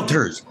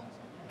realtors.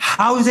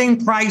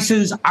 Housing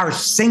prices are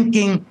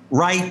sinking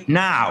right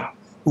now.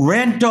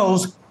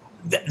 Rentals,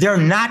 they're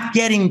not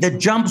getting the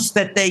jumps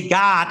that they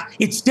got.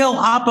 It's still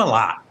up a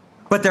lot,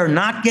 but they're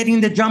not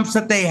getting the jumps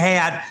that they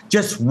had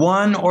just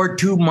 1 or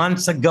 2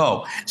 months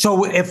ago.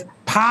 So if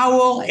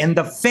Powell and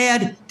the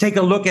Fed take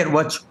a look at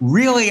what's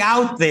really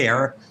out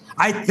there,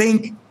 I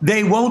think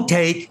they won't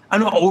take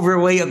an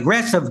overly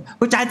aggressive,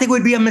 which I think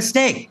would be a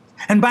mistake.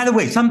 And by the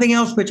way, something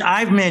else which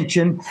I've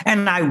mentioned,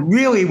 and I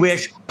really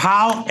wish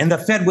Powell and the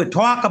Fed would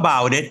talk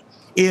about it,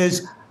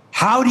 is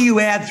how do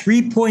you add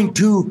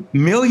 3.2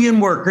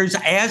 million workers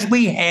as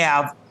we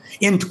have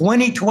in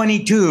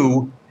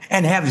 2022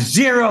 and have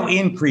zero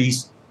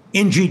increase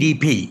in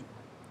GDP?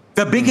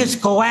 The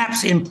biggest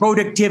collapse in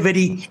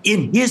productivity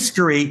in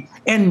history,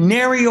 and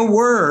nary a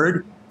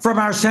word from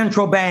our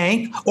central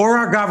bank or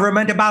our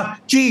government about,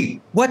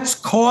 what's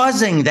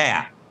causing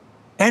that?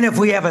 And if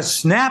we have a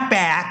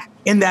snapback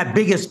in that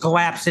biggest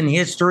collapse in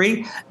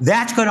history,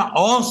 that's going to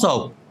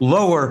also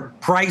lower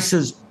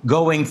prices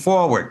going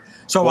forward.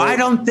 So I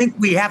don't think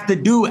we have to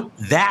do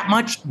that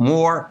much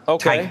more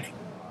tightening.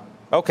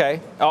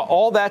 Okay.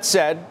 All that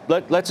said,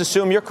 let's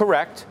assume you're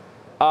correct.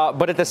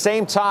 But at the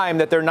same time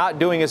that they're not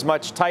doing as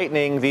much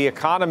tightening, the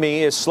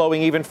economy is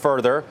slowing even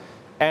further.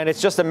 And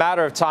it's just a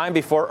matter of time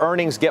before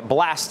earnings get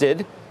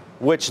blasted,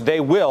 which they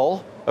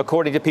will,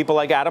 according to people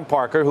like Adam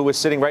Parker, who was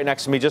sitting right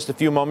next to me just a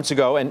few moments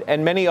ago.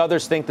 And many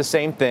others think the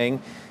same thing.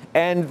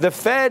 And the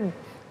Fed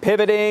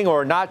pivoting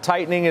or not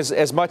tightening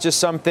as much as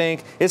some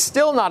think is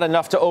still not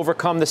enough to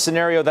overcome the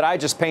scenario that I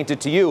just painted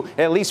to you,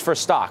 at least for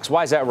stocks.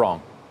 Why is that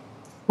wrong?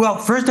 Well,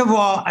 first of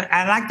all,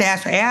 I'd like to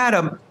ask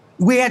Adam,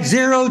 we had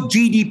zero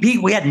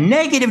GDP. We had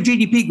negative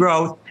GDP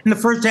growth in the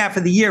first half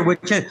of the year,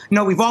 which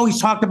we've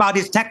always talked about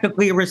is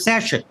technically a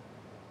recession.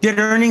 Did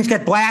earnings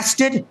get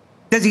blasted?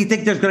 Does he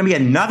think there's going to be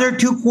another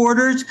 2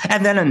 quarters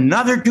and then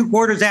another 2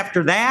 quarters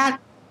after that?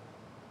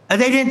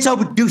 They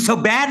didn't do so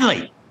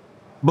badly,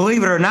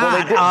 believe it or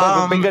not.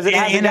 Well, because it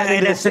hasn't gotten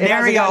into a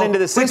scenario into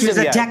the system which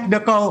is yet.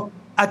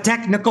 a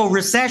technical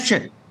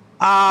recession.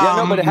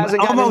 But it hasn't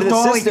gotten into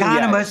the system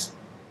yet.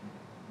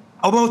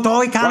 Almost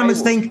all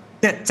economists think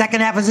that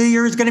second half of the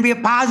year is going to be a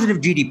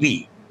positive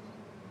GDP.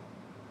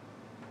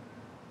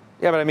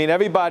 Yeah, but I mean,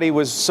 everybody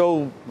was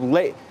so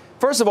late.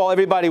 First of all,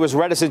 everybody was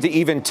reticent to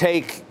even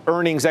take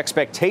earnings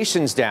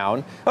expectations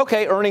down.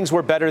 Okay, earnings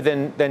were better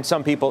than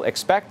some people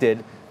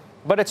expected,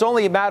 but it's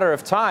only a matter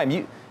of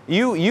time.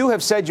 You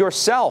have said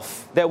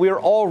yourself that we're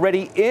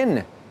already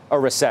in a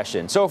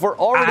recession. So if we're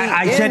already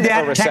I said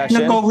that, a recession,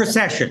 technical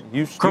recession.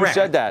 You Correct.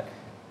 said that.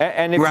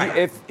 And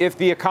if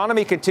the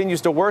economy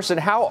continues to worsen,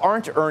 how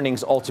aren't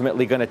earnings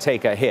ultimately going to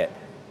take a hit?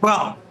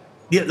 Well,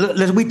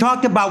 we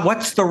talked about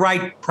what's the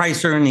right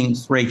price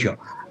earnings ratio.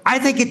 I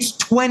think it's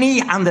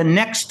 20 on the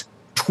next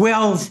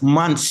 12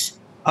 months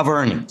of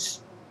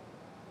earnings.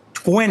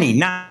 20.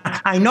 Now,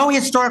 I know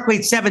historically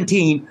it's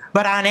 17,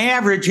 but on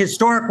average,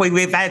 historically,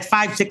 we've had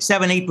 5, 6,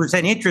 7,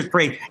 8% interest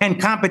rate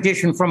and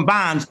competition from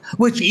bonds,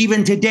 which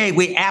even today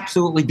we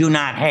absolutely do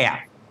not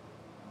have.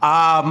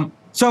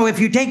 So if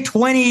you take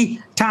 20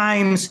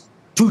 times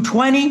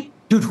 220,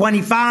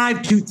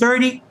 225,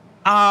 230,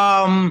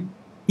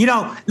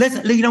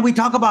 we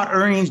talk about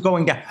earnings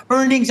going down.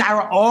 Earnings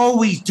are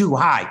always too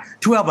high.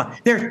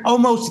 12. There's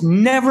almost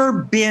never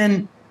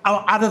been,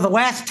 out of the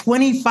last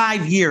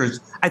 25 years,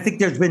 I think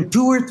there's been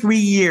 2 or 3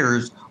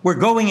 years, we're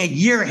going a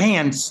year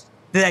hence,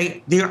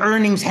 the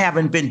earnings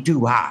haven't been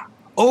too high.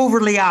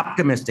 Overly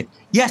optimistic.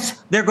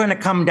 Yes, they're going to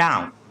come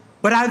down.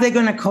 But are they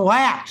going to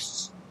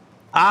collapse?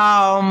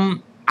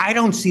 I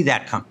don't see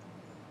that coming.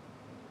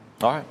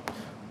 All right.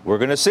 We're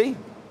going to see.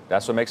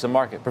 That's what makes a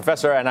market.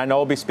 Professor, and I know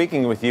I'll be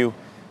speaking with you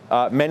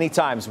many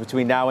times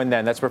between now and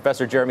then. That's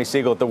Professor Jeremy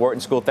Siegel at the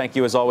Wharton School. Thank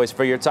you, as always,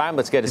 for your time.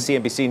 Let's get a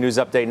CNBC News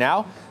update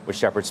now with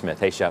Shepard Smith.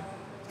 Hey, Shep.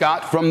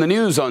 Scott, from the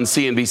news on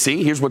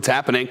CNBC, here's what's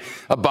happening.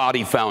 A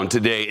body found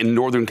today in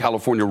Northern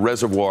California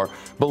reservoir,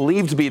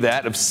 believed to be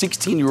that of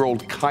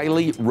 16-year-old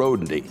Kylie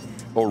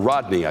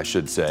Rodney, I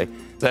should say.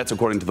 That's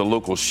according to the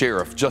local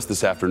sheriff just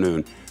this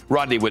afternoon.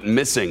 Rodney went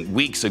missing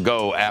weeks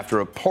ago after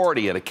a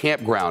party at a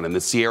campground in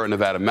the Sierra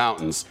Nevada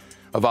mountains.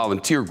 A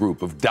volunteer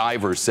group of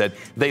divers said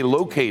they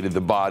located the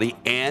body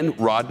and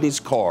Rodney's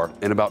car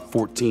in about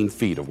 14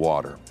 feet of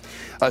water.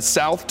 A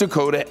South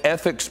Dakota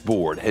ethics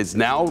board has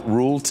now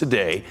ruled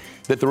today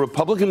that the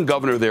Republican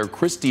governor there,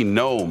 Kristi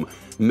Noem,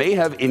 may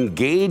have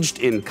engaged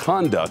in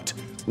conduct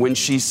when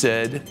she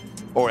said,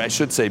 or I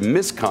should say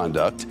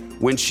misconduct,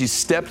 when she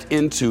stepped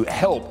in to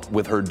help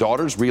with her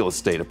daughter's real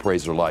estate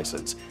appraiser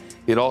license.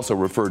 It also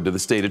referred to the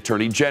state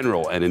attorney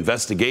general and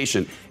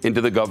investigation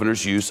into the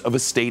governor's use of a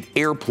state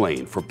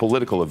airplane for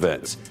political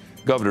events.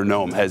 Governor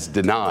Noem has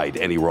denied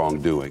any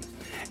wrongdoing.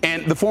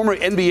 And the former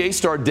NBA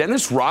star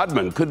Dennis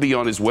Rodman could be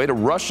on his way to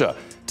Russia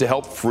to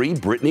help free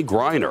Brittany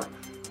Griner.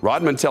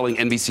 Rodman telling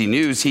NBC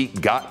News he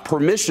got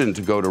permission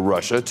to go to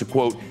Russia to,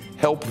 quote,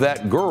 help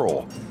that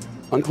girl.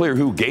 Unclear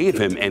who gave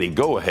him any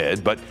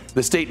go-ahead, but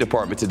the State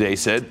Department today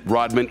said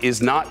Rodman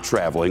is not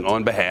traveling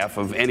on behalf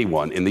of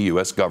anyone in the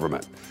U.S.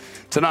 government.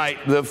 Tonight,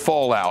 the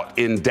fallout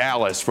in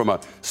Dallas from a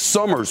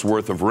summer's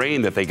worth of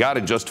rain that they got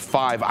in just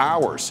 5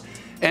 hours.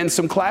 And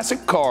some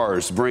classic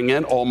cars bring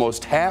in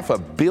almost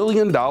 $500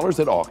 million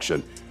at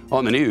auction.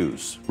 On the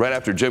news, right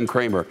after Jim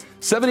Cramer,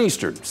 7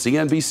 Eastern,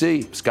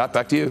 CNBC. Scott,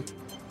 back to you.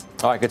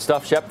 All right, good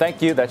stuff, Shep.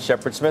 Thank you. That's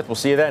Shepard Smith. We'll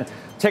see you then.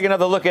 Take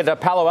another look at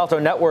Palo Alto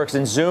Networks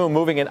and Zoom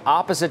moving in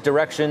opposite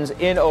directions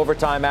in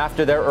overtime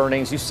after their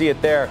earnings. You see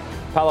it there.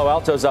 Palo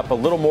Alto's up a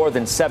little more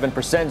than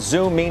 7%.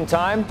 Zoom,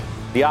 meantime,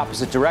 the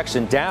opposite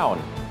direction,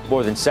 down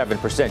more than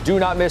 7%. Do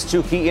not miss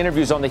 2 key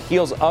interviews on the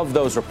heels of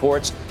those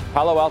reports.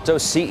 Palo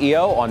Alto's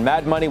CEO on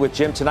Mad Money with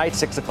Jim tonight,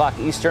 6 o'clock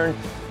Eastern.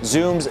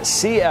 Zoom's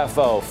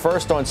CFO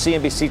first on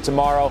CNBC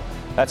tomorrow.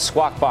 That's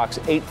Squawk Box,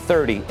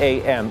 8:30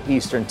 a.m.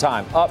 Eastern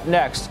time. Up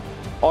next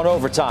on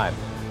Overtime,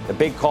 the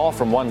big call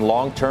from one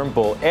long-term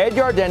bull. Ed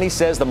Yardeni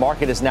says the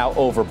market is now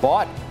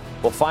overbought.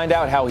 We'll find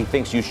out how he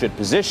thinks you should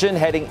position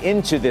heading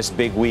into this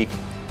big week,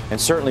 and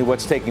certainly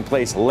what's taking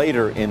place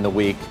later in the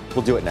week.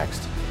 We'll do it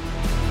next.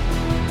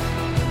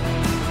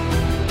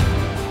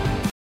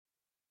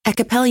 At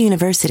Capella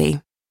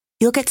University,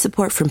 you'll get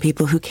support from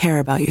people who care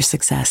about your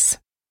success.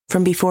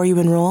 From before you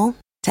enroll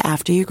to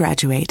after you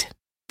graduate,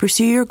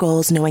 pursue your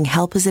goals knowing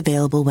help is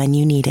available when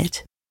you need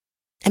it.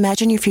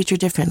 Imagine your future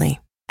differently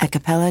at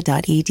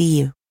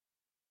capella.edu.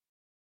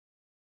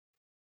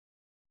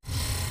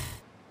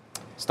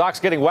 Stocks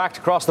getting whacked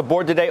across the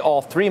board today.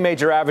 All 3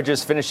 major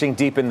averages finishing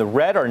deep in the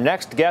red. Our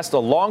next guest, a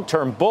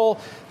long-term bull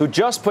who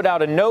just put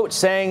out a note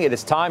saying it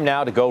is time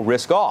now to go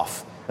risk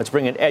off. Let's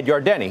bring in Ed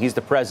Yardeni. He's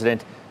the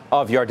president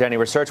of Yardeni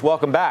Research.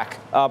 Welcome back.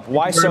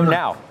 Why so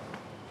now?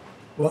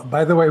 Well,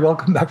 by the way,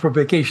 welcome back from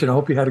vacation. I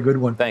hope you had a good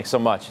one. Thanks so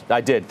much.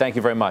 I did. Thank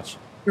you very much.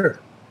 Sure.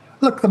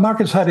 Look, the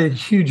market's had a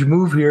huge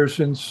move here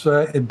since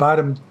it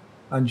bottomed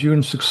on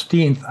June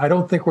 16th. I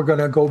don't think we're going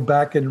to go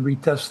back and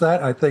retest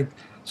that. I think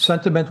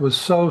sentiment was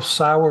so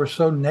sour,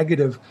 so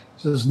negative,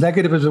 as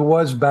negative as it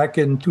was back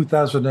in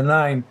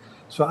 2009.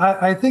 So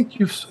I think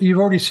you've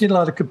already seen a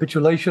lot of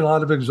capitulation, a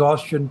lot of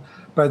exhaustion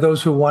by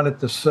those who wanted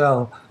to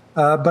sell.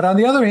 But on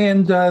the other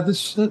hand,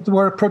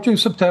 we're approaching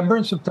September,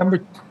 and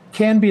September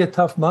can be a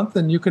tough month,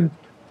 and you can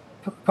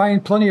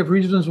find plenty of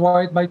reasons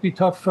why it might be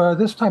tough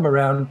this time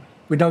around.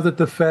 We know that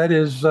the Fed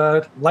is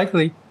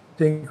likely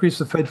to increase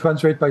the Fed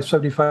funds rate by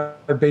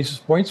 75 basis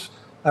points.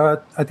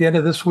 At the end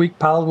of this week,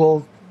 Powell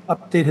will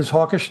update his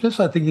hawkishness.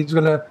 I think he's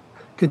going to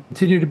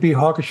continue to be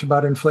hawkish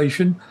about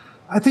inflation.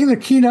 I think the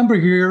key number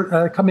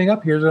here coming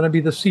up here is going to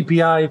be the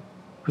CPI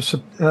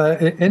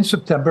in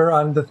September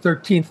on the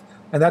 13th,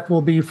 and that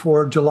will be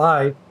for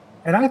July.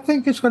 And I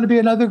think it's going to be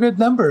another good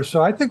number.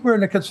 So I think we're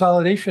in a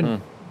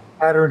consolidation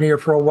pattern here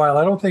for a while.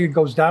 I don't think it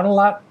goes down a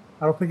lot.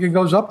 I don't think it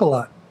goes up a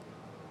lot.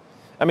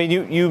 I mean,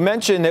 you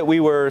mentioned that we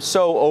were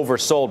so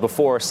oversold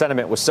before.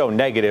 Sentiment was so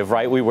negative,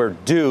 right? We were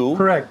due.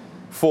 Correct.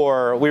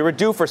 We were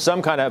due for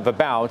some kind of a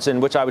bounce,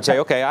 in which I would say,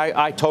 okay,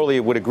 I totally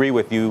would agree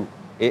with you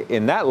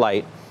in that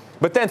light.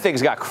 But then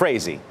things got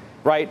crazy,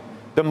 right?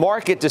 The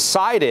market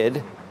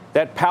decided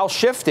that Powell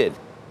shifted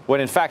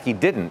when, in fact, he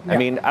didn't. Yeah. I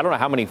mean, I don't know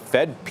how many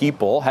Fed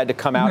people had to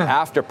come out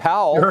after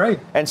Powell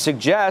and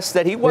suggest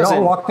that he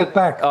wasn't. They all walked it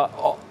back.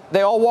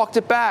 They all walked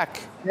it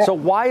back. Yeah. So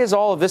why is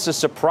all of this a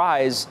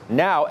surprise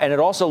now? And it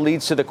also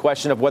leads to the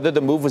question of whether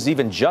the move was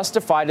even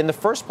justified in the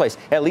first place,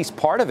 at least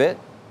part of it.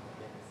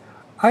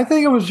 I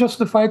think it was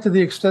justified to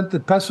the extent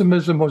that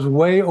pessimism was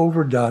way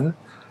overdone.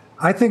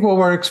 I think what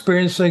we're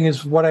experiencing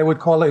is what I would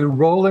call a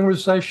rolling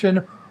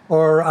recession,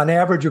 or on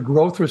average, a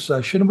growth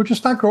recession. We're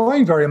just not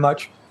growing very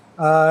much.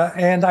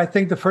 And I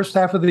think the first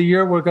half of the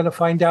year, we're going to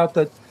find out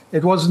that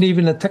it wasn't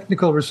even a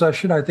technical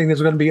recession. I think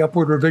there's going to be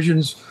upward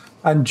revisions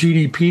on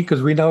GDP,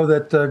 because we know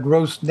that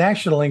gross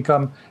national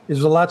income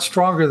is a lot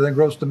stronger than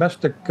gross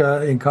domestic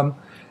income.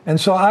 And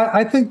so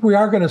I think we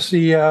are going to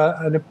see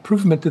an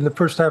improvement in the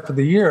first half of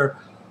the year.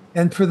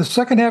 And for the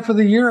second half of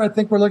the year, I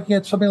think we're looking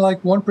at something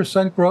like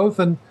 1% growth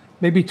and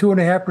maybe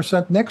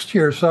 2.5% next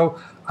year. So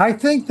I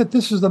think that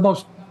this is the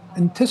most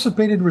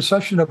anticipated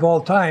recession of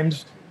all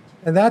times.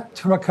 And that,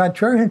 from a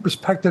contrarian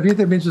perspective,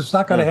 either means it's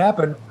not going to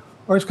happen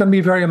or it's going to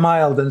be very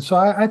mild. And so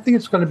I think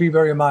it's going to be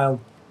very mild.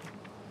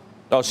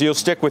 Oh, so you'll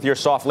stick with your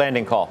soft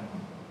landing call?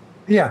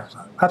 Yeah,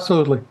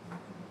 absolutely.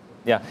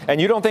 Yeah, and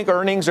you don't think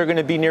earnings are going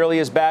to be nearly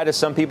as bad as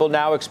some people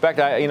now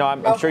expect?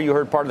 I'm sure you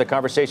heard part of the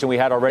conversation we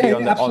had already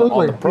on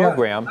the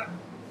program.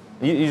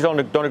 Yeah. You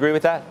don't agree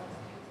with that?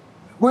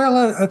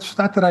 Well, it's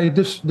not that I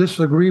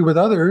disagree with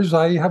others.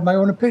 I have my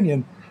own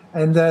opinion,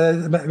 and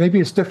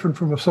maybe it's different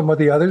from some of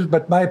the others.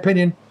 But my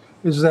opinion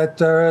is that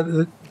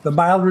the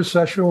mild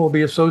recession will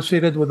be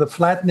associated with a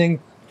flattening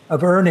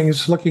of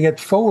earnings, looking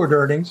at forward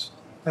earnings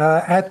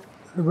at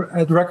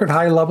record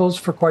high levels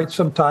for quite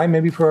some time,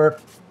 maybe for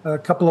a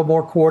couple of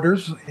more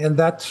quarters, and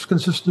that's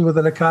consistent with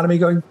an economy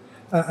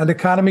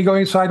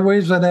going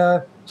sideways and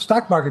a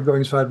stock market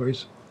going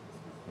sideways.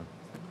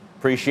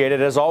 Appreciate it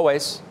as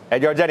always.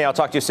 Ed Yardeni, I'll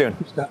talk to you soon.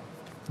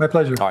 My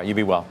pleasure. All right, you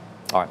be well.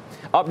 All right.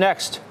 Up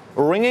next,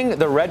 ringing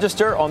the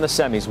register on the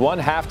semis. One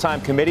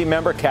halftime committee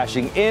member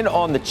cashing in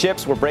on the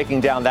chips. We're breaking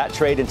down that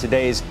trade in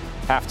today's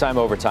halftime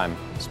overtime.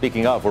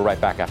 Speaking of, we're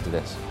right back after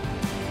this.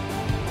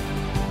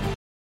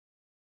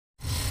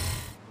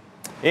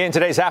 In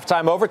today's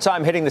halftime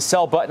overtime, hitting the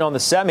sell button on the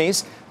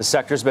semis. The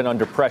sector's been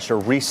under pressure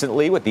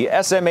recently, with the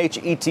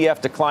SMH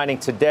ETF declining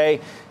today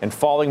and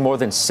falling more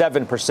than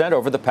 7%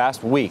 over the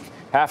past week.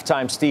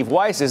 Halftime Steve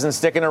Weiss isn't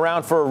sticking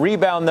around for a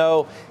rebound,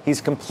 though. He's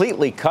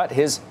completely cut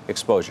his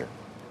exposure.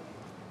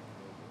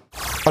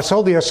 I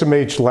sold the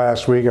SMH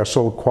last week. I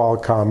sold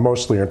Qualcomm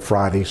mostly on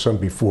Friday, some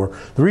before.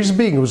 The reason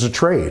being it was a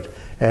trade.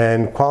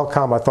 And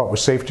Qualcomm I thought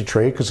was safe to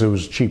trade because it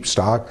was a cheap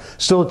stock,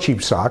 still a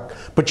cheap stock.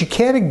 But you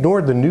can't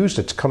ignore the news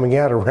that's coming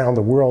out around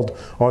the world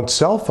on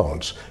cell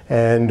phones.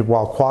 And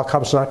while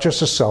Qualcomm's not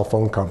just a cell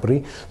phone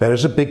company, that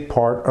is a big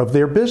part of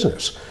their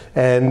business.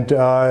 And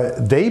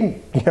they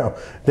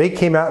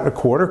came out in a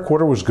quarter.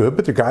 Quarter was good,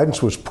 but their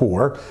guidance was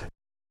poor.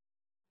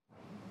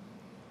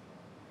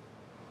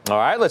 All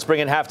right, let's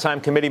bring in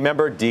halftime committee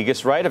member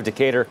Degas Wright of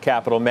Decatur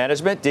Capital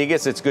Management.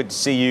 Degas, it's good to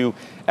see you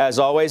as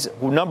always.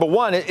 Number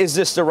one, is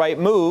this the right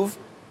move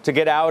to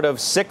get out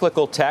of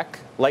cyclical tech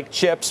like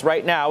chips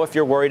right now if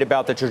you're worried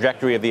about the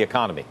trajectory of the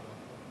economy?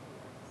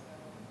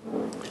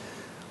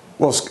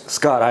 Well,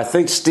 Scott, I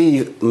think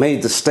Steve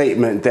made the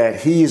statement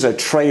that he's a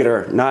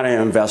trader, not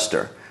an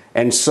investor.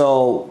 And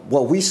so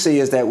what we see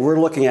is that we're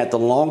looking at the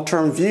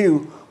long-term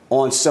view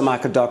on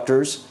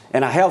semiconductors,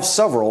 and I have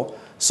several.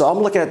 So I'm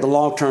looking at the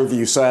long-term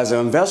view. So as an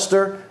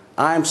investor,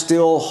 I'm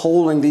still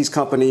holding these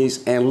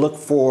companies and look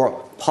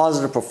for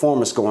positive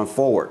performance going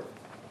forward.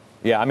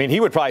 Yeah, I mean, he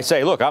would probably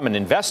say, look, I'm an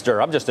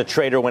investor. I'm just a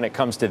trader when it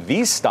comes to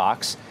these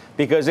stocks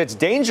because it's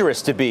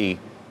dangerous to be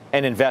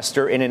an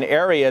investor in an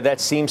area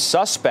that seems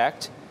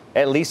suspect,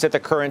 at least at the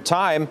current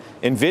time.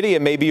 NVIDIA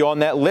may be on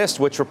that list,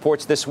 which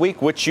reports this week,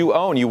 which you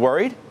own. You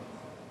worried?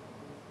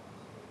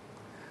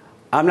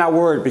 I'm not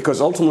worried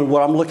because ultimately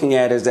what I'm looking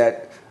at is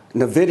that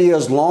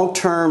NVIDIA's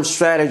long-term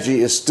strategy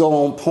is still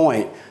on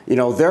point. You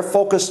know, they're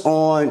focused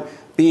on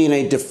being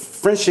a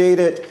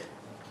differentiated,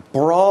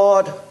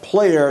 broad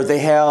player. They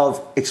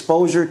have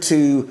exposure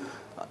to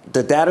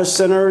the data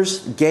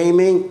centers,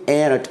 gaming,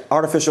 and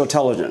artificial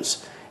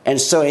intelligence.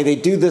 And so they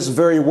do this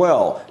very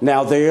well.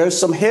 Now, there are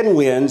some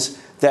headwinds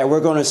that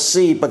we're going to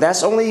see, but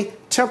that's only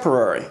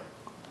temporary.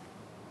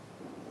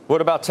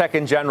 What about tech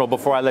in general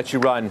before I let you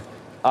run?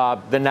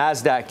 The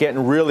NASDAQ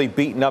getting really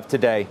beaten up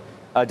today.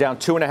 Down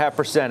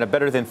 2.5%, a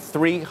better than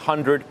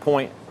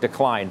 300-point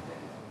decline.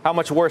 How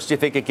much worse do you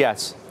think it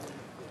gets?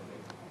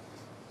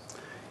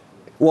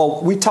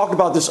 Well, we talked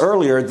about this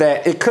earlier,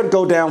 that it could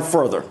go down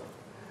further.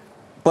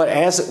 But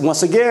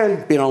once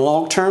again, being a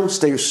long-term,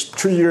 stay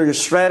true to your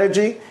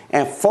strategy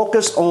and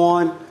focus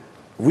on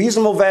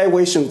reasonable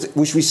valuations,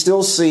 which we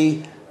still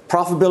see,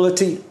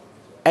 profitability,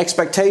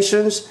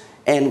 expectations,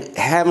 and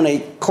having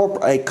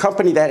a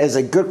company that is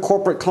a good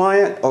corporate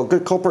client or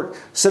good corporate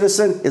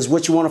citizen is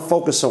what you want to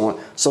focus on.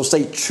 So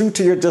stay true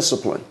to your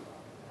discipline.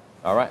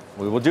 All right,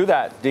 we will do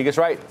that. Degas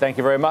Wright, thank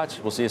you very much.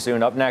 We'll see you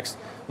soon. Up next,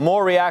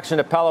 more reaction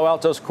to Palo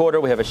Alto's quarter.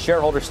 We have a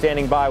shareholder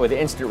standing by with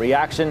instant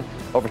reaction.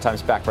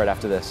 Overtime's back right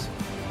after this.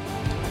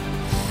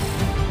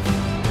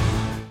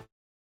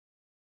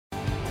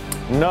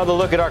 Another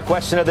look at our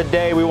question of the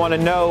day. We want to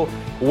know,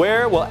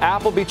 where will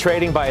Apple be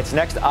trading by its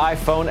next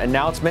iPhone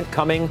announcement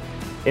coming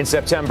in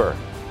September?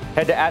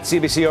 Head to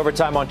 @CBC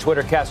Overtime on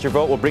Twitter. Cast your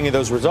vote. We'll bring you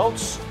those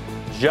results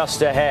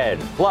just ahead.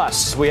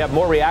 Plus, we have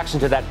more reaction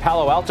to that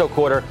Palo Alto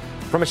quarter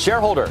from a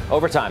shareholder.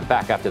 Overtime,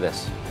 back after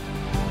this.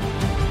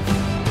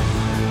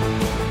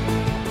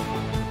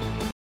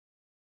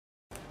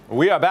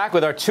 We are back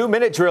with our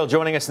 2-minute drill.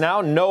 Joining us now,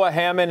 Noah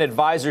Hammond,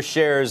 Advisor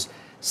Shares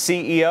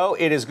CEO.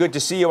 It is good to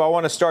see you. I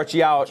want to start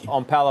you out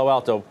on Palo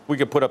Alto. We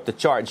could put up the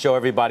chart and show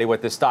everybody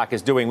what this stock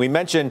is doing. We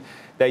mentioned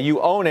that you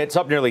own it. It's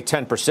up nearly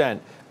 10%.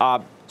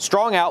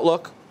 Strong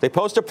outlook. They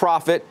post a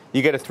profit.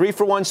 You get a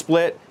 3-for-1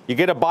 split. You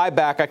get a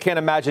buyback. I can't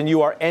imagine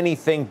you are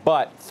anything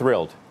but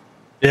thrilled.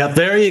 Yeah,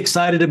 very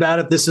excited about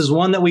it. This is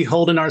one that we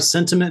hold in our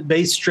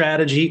sentiment-based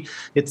strategy.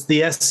 It's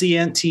the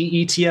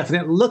SCNT ETF, and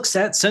it looks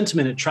at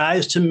sentiment. It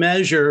tries to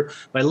measure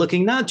by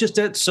looking not just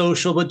at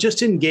social, but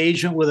just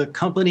engagement with a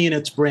company and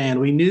its brand.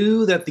 We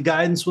knew that the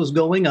guidance was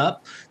going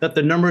up, that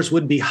the numbers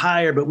would be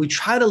higher, but we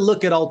try to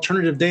look at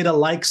alternative data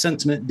like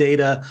sentiment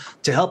data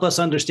to help us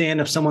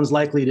understand if someone's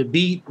likely to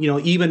beat,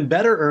 even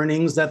better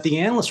earnings that the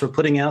analysts were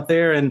putting out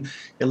there. And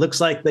it looks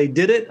like they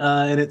did it,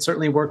 and it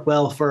certainly worked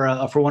well for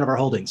one of our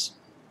holdings.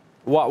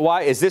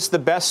 Why is this the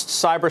best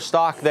cyber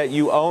stock that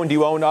you own? Do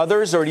you own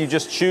others, or do you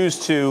just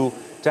choose to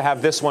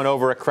have this one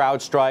over a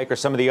CrowdStrike or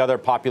some of the other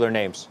popular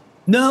names?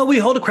 No, we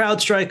hold a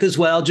CrowdStrike as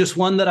well. Just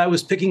one that I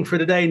was picking for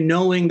today,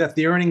 knowing that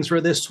the earnings were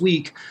this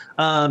week.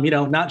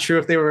 Not sure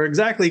if they were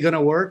exactly going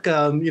to work.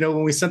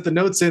 When we sent the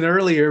notes in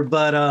earlier,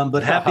 but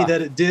happy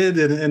that it did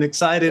and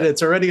excited.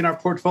 It's already in our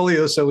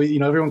portfolio, so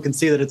everyone can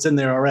see that it's in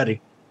there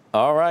already.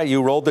 All right,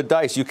 you rolled the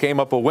dice. You came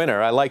up a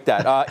winner. I like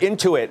that.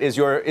 Intuit is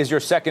your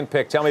second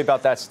pick. Tell me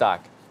about that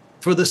stock.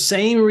 For the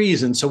same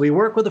reason. So we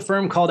work with a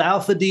firm called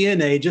Alpha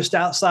DNA just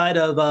outside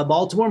of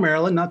Baltimore,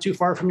 Maryland, not too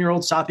far from your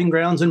old stopping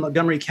grounds in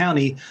Montgomery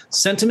County.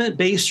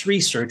 Sentiment-based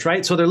research,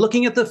 right? So they're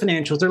looking at the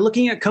financials. They're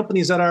looking at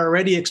companies that are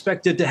already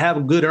expected to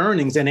have good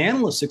earnings, and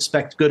analysts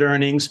expect good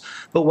earnings.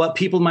 But what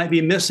people might be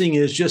missing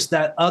is just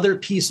that other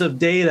piece of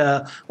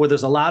data where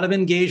there's a lot of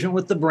engagement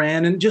with the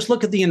brand. And just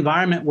look at the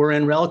environment we're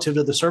in relative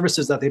to the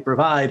services that they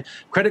provide.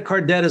 Credit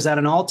card debt is at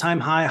an all-time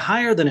high,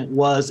 higher than it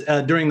was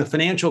during the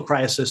financial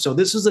crisis. So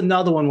this is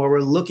another one where we're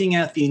looking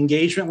at the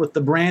engagement with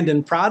the brand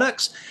and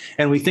products,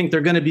 and we think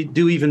they're going to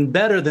do even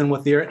better than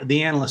what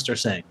the analysts are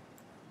saying.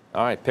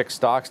 All right, pick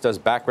stocks, does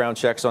background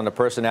checks on the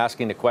person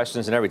asking the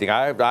questions and everything.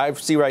 I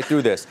see right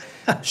through this.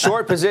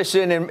 Short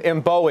position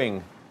in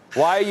Boeing.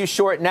 Why are you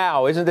short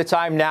now? Isn't the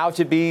time now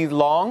to be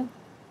long?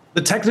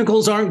 The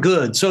technicals aren't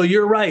good. So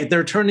you're right.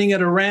 They're turning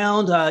it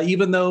around,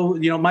 even though,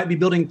 might be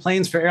building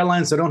planes for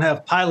airlines that don't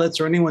have pilots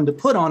or anyone to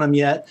put on them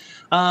yet.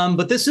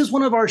 But this is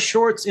one of our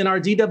shorts in our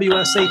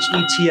DWSH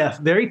ETF,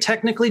 very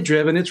technically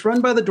driven. It's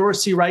run by the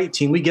Dorsey Wright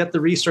team. We get the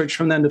research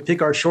from them to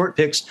pick our short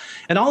picks.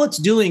 And all it's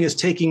doing is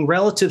taking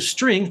relative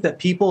strength that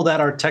people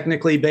that are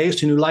technically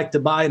based and who like to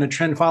buy in a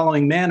trend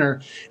following manner,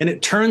 and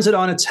it turns it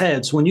on its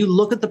head. So when you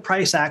look at the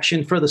price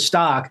action for the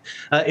stock,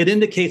 it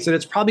indicates that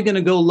it's probably going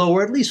to go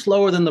lower, at least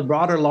lower than the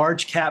broader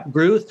large cap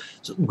group.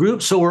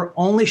 So we're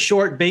only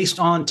short based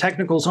on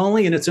technicals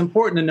only. And it's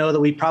important to know that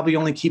we probably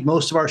only keep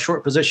most of our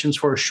short positions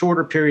for a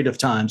shorter period of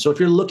time. So if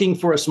you're looking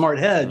for a smart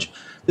hedge,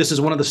 this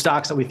is one of the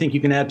stocks that we think you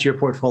can add to your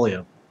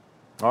portfolio.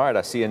 All right,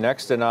 I'll see you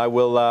next, and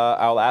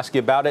I'll ask you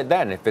about it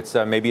then, if it's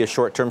maybe a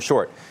short-term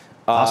short.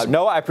 Awesome.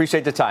 Noah, I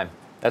appreciate the time.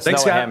 That's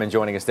Thanks, Noah Scott. Hammond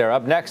joining us there.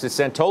 Up next is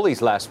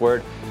Santoli's last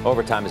word.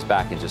 Overtime is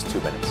back in just 2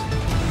 minutes.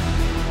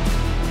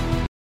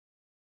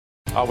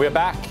 We're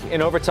back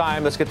in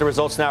overtime. Let's get the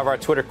results now of our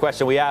Twitter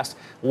question. We asked,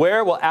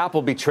 where will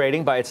Apple be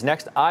trading by its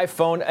next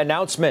iPhone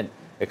announcement,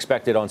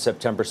 expected on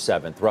September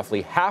 7th?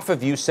 Roughly half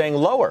of you saying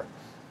lower.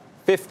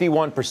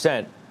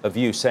 51% of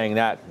you saying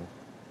that.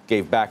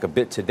 Gave back a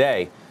bit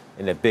today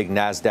in a big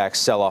NASDAQ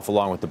sell-off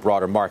along with the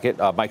broader market.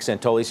 Mike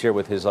Santoli's here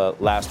with his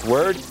last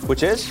word,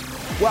 which is?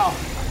 Well,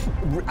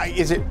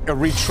 is it a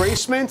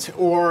retracement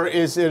or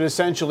is it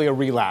essentially a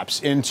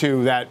relapse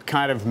into that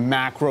kind of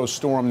macro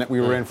storm that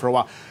we were in for a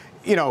while?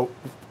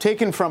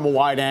 Taken from a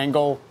wide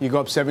angle, you go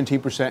up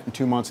 17% in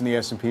 2 months in the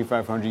S&P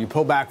 500. You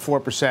pull back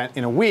 4%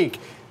 in a week.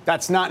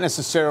 That's not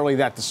necessarily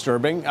that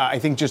disturbing, I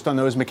think, just on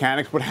those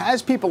mechanics. What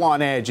has people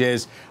on edge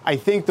is, I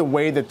think, the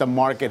way that the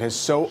market has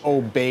so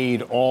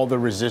obeyed all the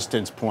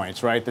resistance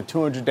points, right? The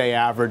 200-day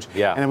average.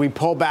 Yeah. And then we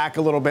pull back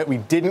a little bit. We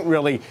didn't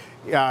really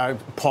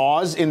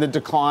pause in the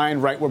decline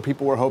right where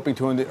people were hoping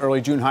to in the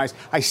early June highs.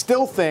 I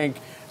still think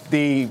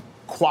the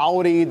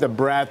quality, the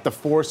breadth, the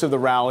force of the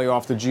rally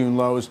off the June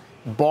lows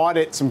bought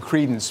it some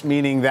credence,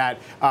 meaning that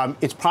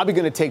it's probably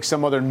going to take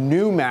some other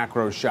new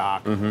macro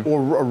shock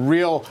or a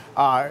real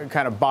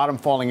kind of bottom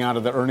falling out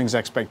of the earnings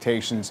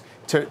expectations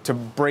to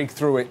break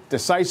through it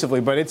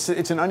decisively. But it's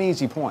an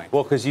uneasy point.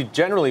 Well, because you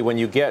generally, when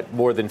you get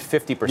more than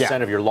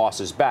 50% of your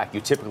losses back, you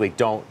typically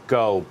don't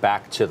go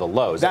back to the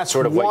lows. That's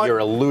sort of what you're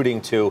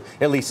alluding to,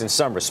 at least in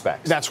some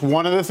respects. That's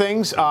one of the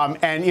things.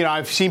 And,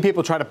 I've seen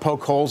people try to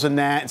poke holes in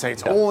that and say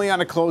it's only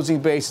on a closing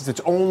basis.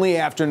 It's only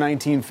after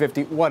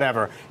 1950,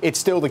 whatever. It's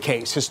still the case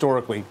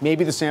historically.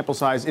 Maybe the sample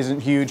size isn't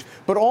huge,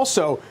 but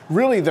also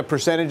really the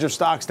percentage of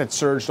stocks that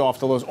surged off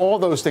the lows, all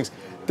those things.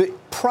 The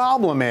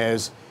problem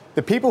is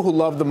the people who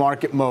love the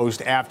market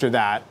most after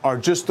that are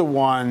just the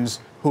ones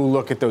who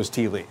look at those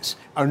tea leaves,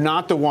 are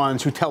not the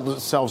ones who tell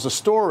themselves a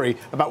story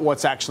about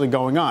what's actually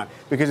going on.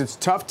 Because it's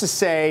tough to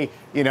say,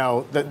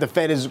 that the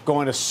Fed is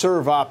going to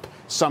serve up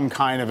some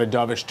kind of a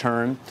dovish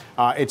turn.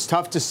 It's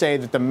tough to say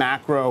that the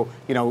macro,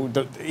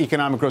 the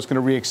economic growth is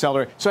going to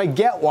reaccelerate. So I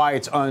get why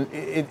it's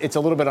a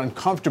little bit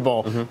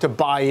uncomfortable to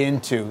buy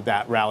into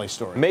that rally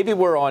story. Maybe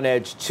we're on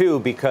edge, too,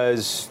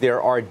 because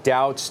there are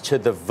doubts to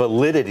the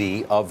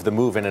validity of the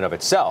move in and of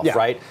itself,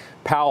 right?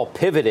 Powell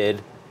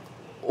pivoted,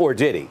 or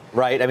did he,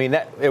 right? I mean,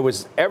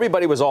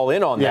 everybody was all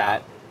in on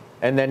that,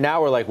 and then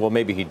now we're like, well,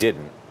 maybe he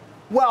didn't.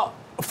 Well,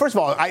 first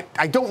of all,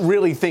 I don't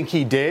really think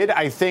he did.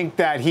 I think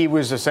that he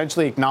was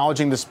essentially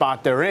acknowledging the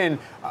spot they're in,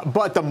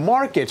 but the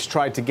markets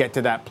tried to get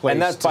to that place.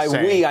 And that's by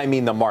we, I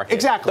mean the market.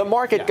 Exactly. The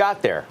market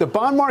got there. The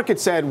bond market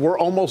said, we're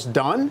almost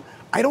done.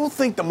 I don't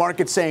think the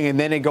market's saying, and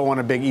then they go on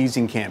a big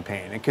easing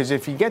campaign. Because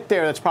if you get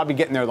there, that's probably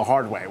getting there the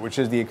hard way, which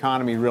is the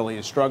economy really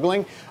is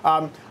struggling.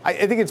 I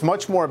think it's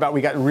much more about we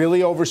got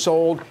really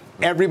oversold.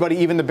 Everybody,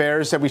 even the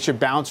bears, said we should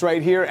bounce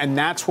right here. And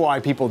that's why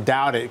people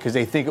doubt it, because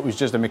they think it was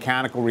just a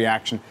mechanical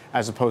reaction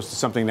as opposed to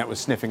something that was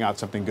sniffing out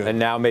something good. And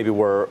now maybe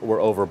we're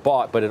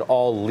overbought, but it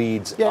all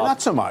leads up.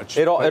 Not so much.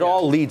 It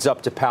all leads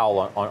up to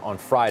Powell on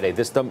Friday.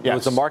 Was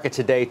the market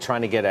today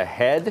trying to get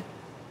ahead?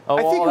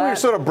 I think we were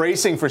sort of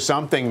bracing for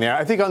something there.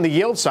 I think on the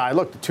yield side,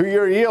 look, the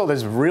 2-year yield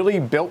has really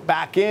built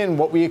back in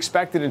what we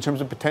expected in terms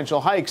of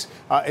potential hikes.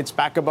 It's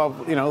back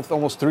above,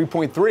 almost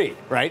 3.3,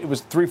 right? It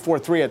was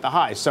 3.43 at the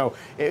high. So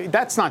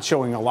that's not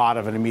showing a lot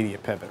of an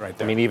immediate pivot right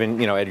there. I mean,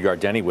 even, Ed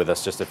Yardeni with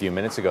us just a few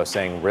minutes ago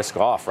saying risk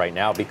off right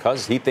now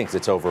because he thinks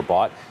it's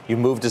overbought. You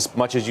moved as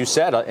much as you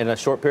said in a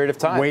short period of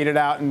time. Wait it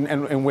out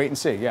and wait and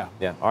see, yeah.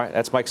 Yeah, all right.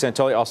 That's Mike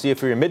Santoli. I'll see you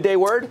for your midday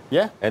word.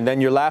 Yeah. And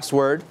then your last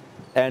word.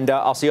 And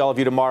I'll see all of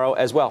you tomorrow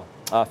as well.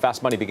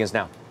 Fast Money begins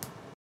now.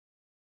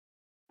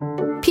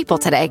 People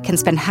today can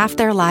spend half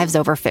their lives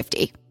over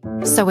 50.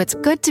 So it's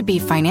good to be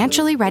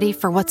financially ready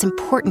for what's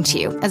important to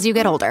you as you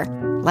get older,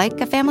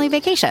 like a family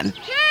vacation.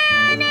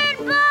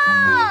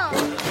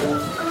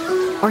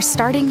 Or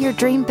starting your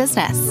dream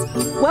business.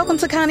 Welcome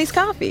to Connie's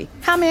Coffee.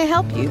 How may I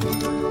help you?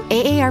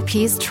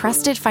 AARP's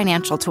trusted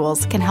financial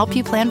tools can help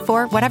you plan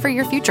for whatever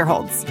your future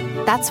holds.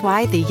 That's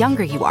why the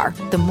younger you are,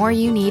 the more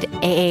you need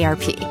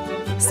AARP.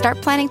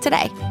 Start planning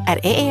today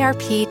at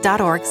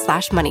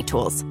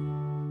aarp.org/moneytools.